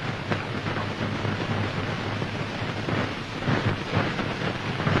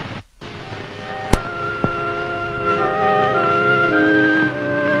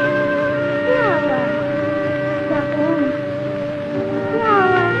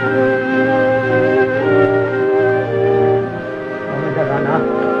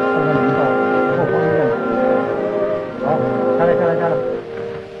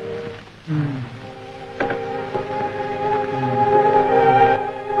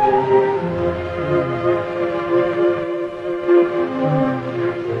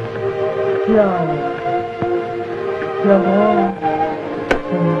小红，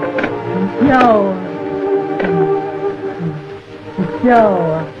你笑啊，你笑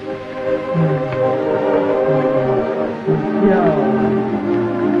啊，你笑啊。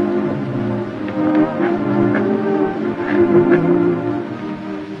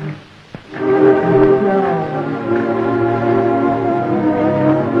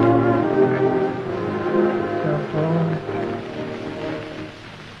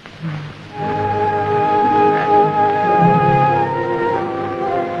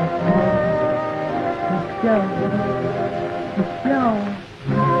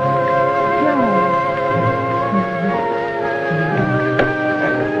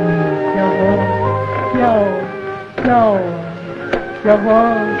小红，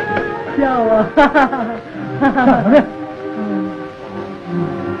笑啊！哈哈哈哈哈！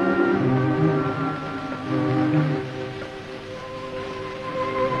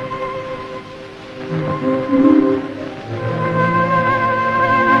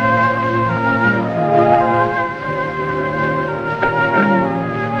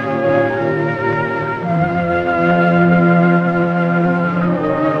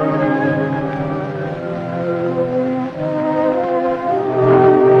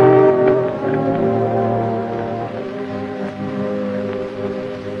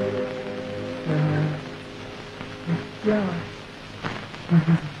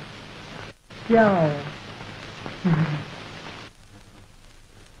笑。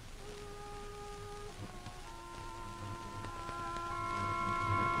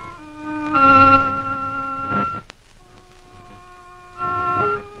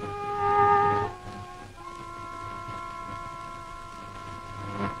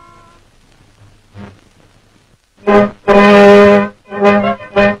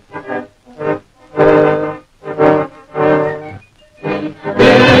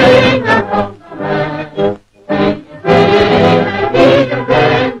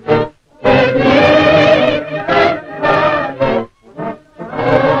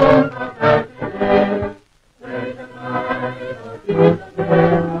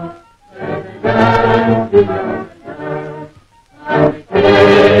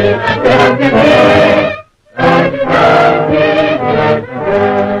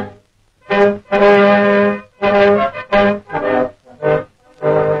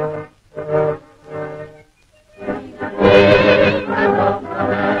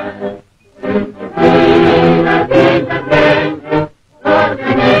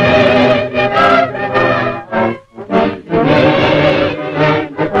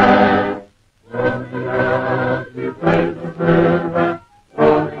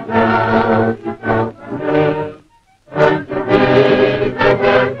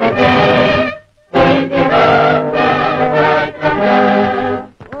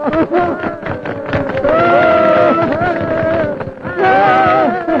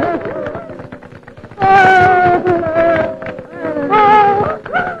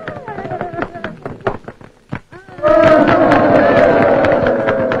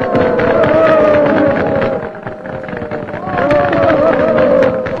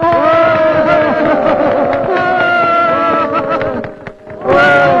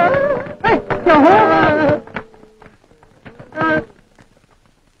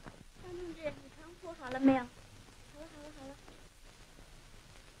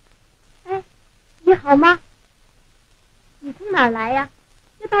好吗？你从哪儿来呀？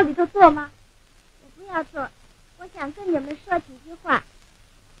要到里头坐吗？我不要坐，我想跟你们说几句话。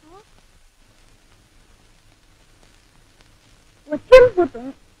哦，我真不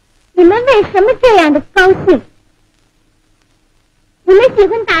懂，你们为什么这样的高兴？你们喜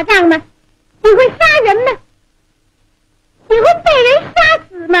欢打仗吗？喜欢杀人吗？喜欢被人杀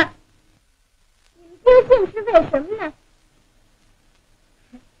死吗？你们究竟是为什么呢？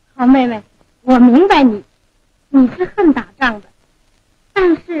好妹妹，我明白你是恨打仗的，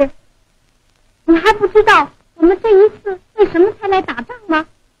但是你还不知道我们这一次为什么才来打仗吗？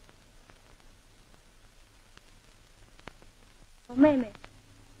好妹妹，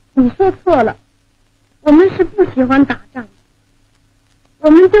你说错了，我们是不喜欢打仗的，我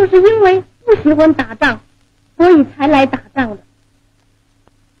们就是因为不喜欢打仗，所以才来打仗的。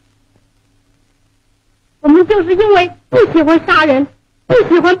我们就是因为不喜欢杀人，不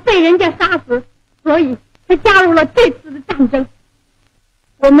喜欢被人家杀死，所以才加入了这次的战争。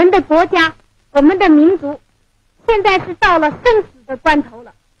我们的国家，我们的民族，现在是到了生死的关头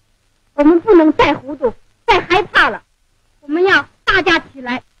了。我们不能再糊涂，再害怕了。我们要大家起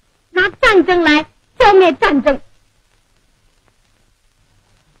来，拿战争来消灭战争。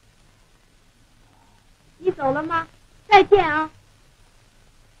你走了吗？再见啊！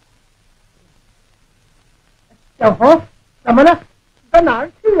小红，怎么了？你到哪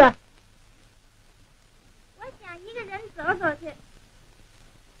儿去啊？我想一个人走走去。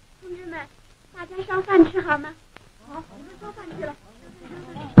同志们，大家烧饭吃好吗？好，我们烧饭去了。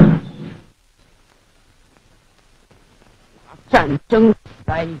战争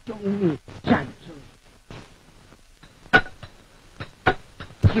来消灭战争，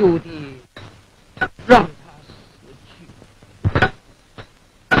就得让他死去。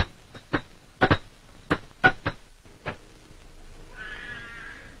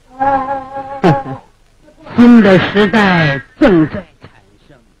新的时代正在产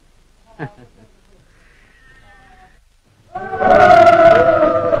生。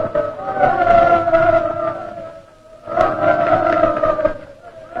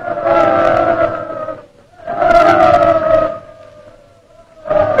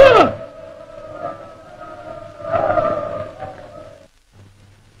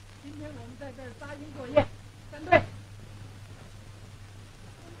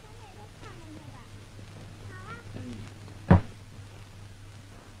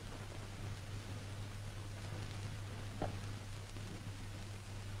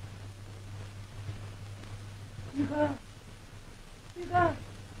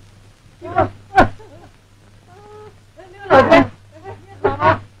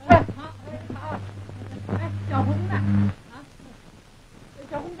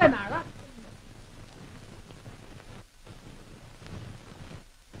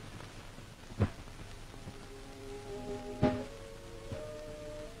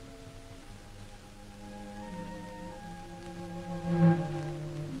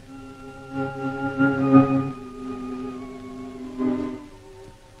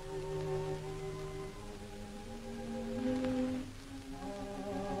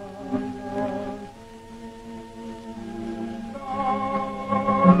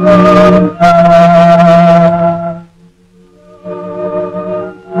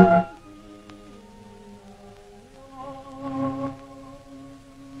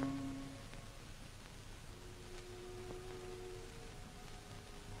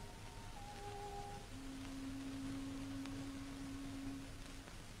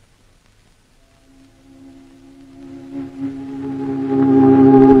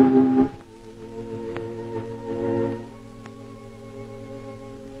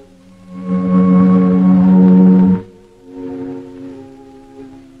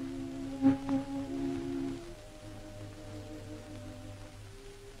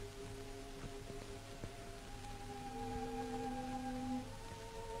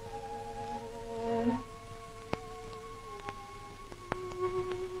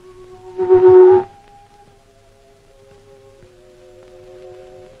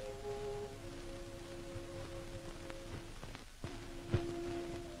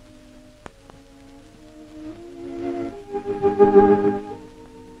小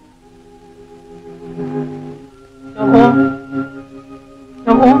红，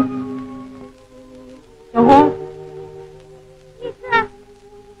小红，小红，玉哥，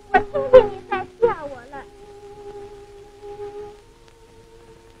我听见你在叫我了。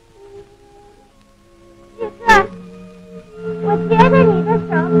玉哥，我觉得你的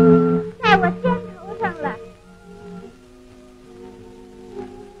手在我肩头上了。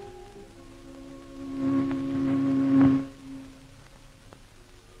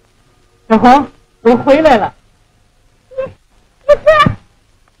小红，我回来了。玉哥，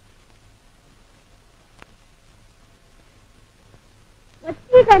我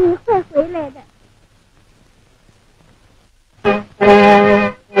记得你会回来的。